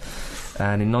amputated.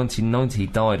 And in 1990, he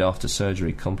died after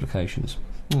surgery complications.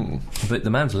 But the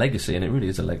man's legacy, and it really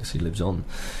is a legacy, lives on.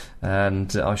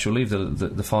 And I shall leave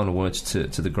the final words to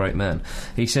the great man.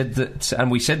 He said that, and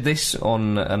we said this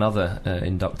on another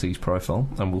inductee's profile,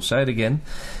 and we'll say it again,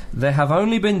 there have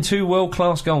only been 2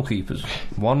 world-class goalkeepers.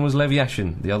 One was Lev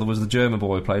Yashin, the other was the German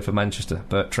boy who played for Manchester,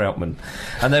 Bert Trautmann.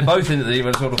 And they're both in the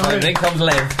even sort of play. Then comes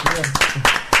Lev.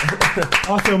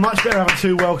 I feel much better having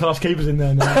 2 world-class keepers in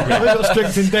there now. They've got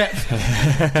strength in depth.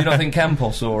 Do you not think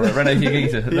Campos or Rene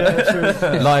Higuita? Yeah, true.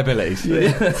 Liabilities.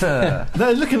 Yeah.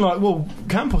 They're looking like, well,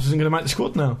 Campos isn't going to make the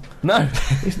squad now. No.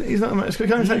 He's not going to make the squad.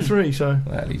 He can only take 3, so...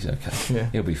 Well, he's okay. Yeah.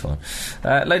 He'll be fine.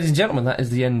 Ladies and gentlemen, that is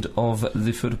the end of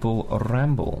the Football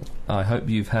Ramble. I hope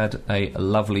you've had a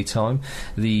lovely time.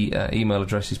 The email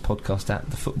address is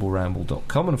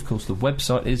podcast@thefootballramble.com, and of course the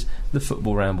website is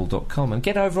thefootballramble.com. And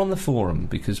get over on the forum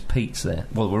because Pete's there.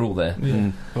 Well, we're all there.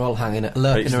 Yeah. We're all lurking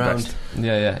Pete's the around. best.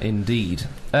 Yeah, indeed.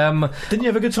 Didn't you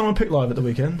have a good time on Pick Live at the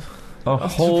weekend? I'm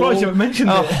surprised you haven't mentioned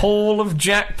it. haul of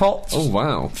jackpots. Oh,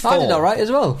 wow. I did alright as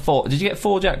well. 4. Did you get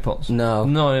 4 jackpots? No.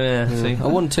 See. I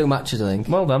won 2 matches, I think.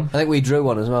 Well done. I think we drew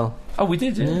one as well. Oh, we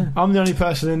did, yeah. I'm the only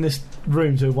person in this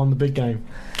room to have won the big game.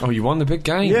 Oh, you won the big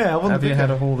game? Yeah, I won Have the you big had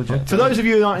game. a haul of jackpots? For those of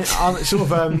you who aren't sort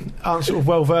of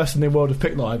well versed in the world of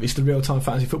Pick Live, it's the real-time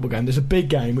fantasy football game. There's a big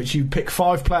game which you pick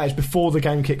 5 players before the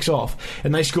game kicks off,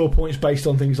 and they score points based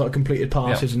on things like completed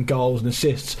passes and goals and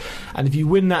assists. And if you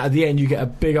win that at the end, you get a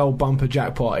big old bumper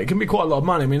jackpot. It can be quite a lot of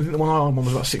money. I mean, I think the one I won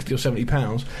was about £60 or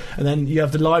 £70, and then you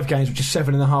have the live games, which is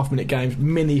 7.5-minute games,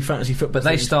 mini fantasy football. But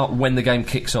they things. start when the game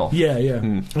kicks off. Yeah,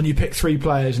 and you pick 3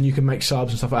 players, and you can make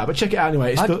subs and stuff like that. But check it out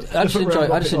anyway. It's I just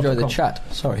enjoy the chat.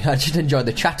 Sorry, I just enjoy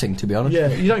the chatting, to be honest. Yeah,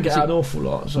 you don't get out an awful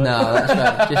lot. So. No, that's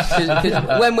right. Just 'cause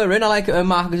when we're in, I like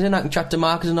Marcus in. I can chat to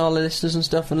Marcus and all the listeners and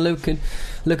stuff, and Luke and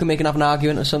we can have an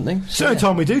argument or something. It's the only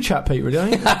time we do chat, Pete, really,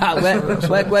 ain't it?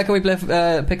 where can we play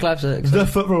Pick Live?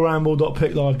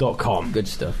 TheFootballRamble.PickLive.com. Good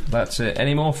stuff. That's it.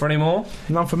 Any more for any more?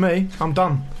 None for me. I'm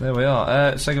done. There we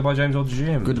are. Say goodbye, James or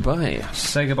Jim. Goodbye.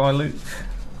 Say goodbye, Luke.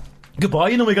 Goodbye,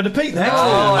 you normally go to Pete next.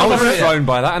 I was thrown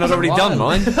by that, and I'd already done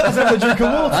mine. Let's have a drink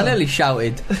of water. I nearly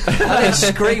shouted. I nearly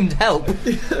screamed, help.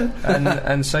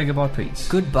 And say goodbye, Pete.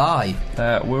 Goodbye.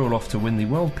 We're all off to win the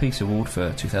World Peace Award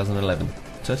for 2011.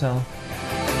 Ta-ta.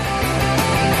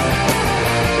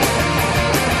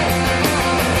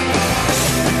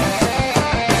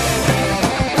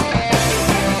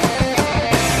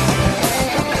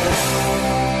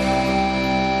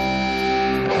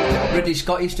 Ridley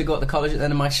Scott used to go at the college at the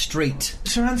end of my street.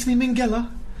 Sir Anthony Minghella.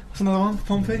 That's another one,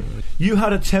 Pompey. You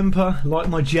had a temper like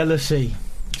my jealousy.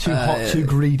 Too hot, too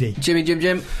greedy.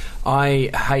 Jim.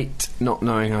 I hate not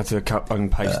knowing how to cut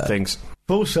and paste things.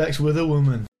 Full sex with a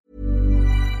woman.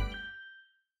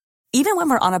 Even when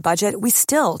we're on a budget, we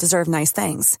still deserve nice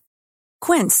things.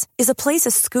 Quince is a place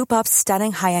to scoop up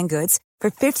stunning high-end goods for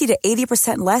 50 to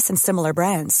 80% less than similar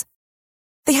brands.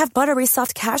 They have buttery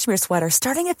soft cashmere sweaters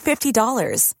starting at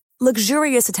 $50,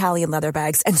 luxurious Italian leather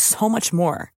bags, and so much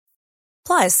more.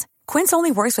 Plus, Quince only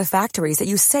works with factories that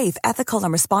use safe, ethical,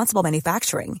 and responsible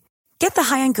manufacturing. Get the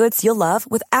high-end goods you'll love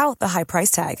without the high price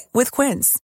tag with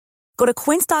Quince. Go to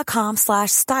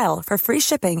quince.com/style for free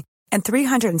shipping and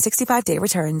 365-day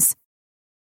returns.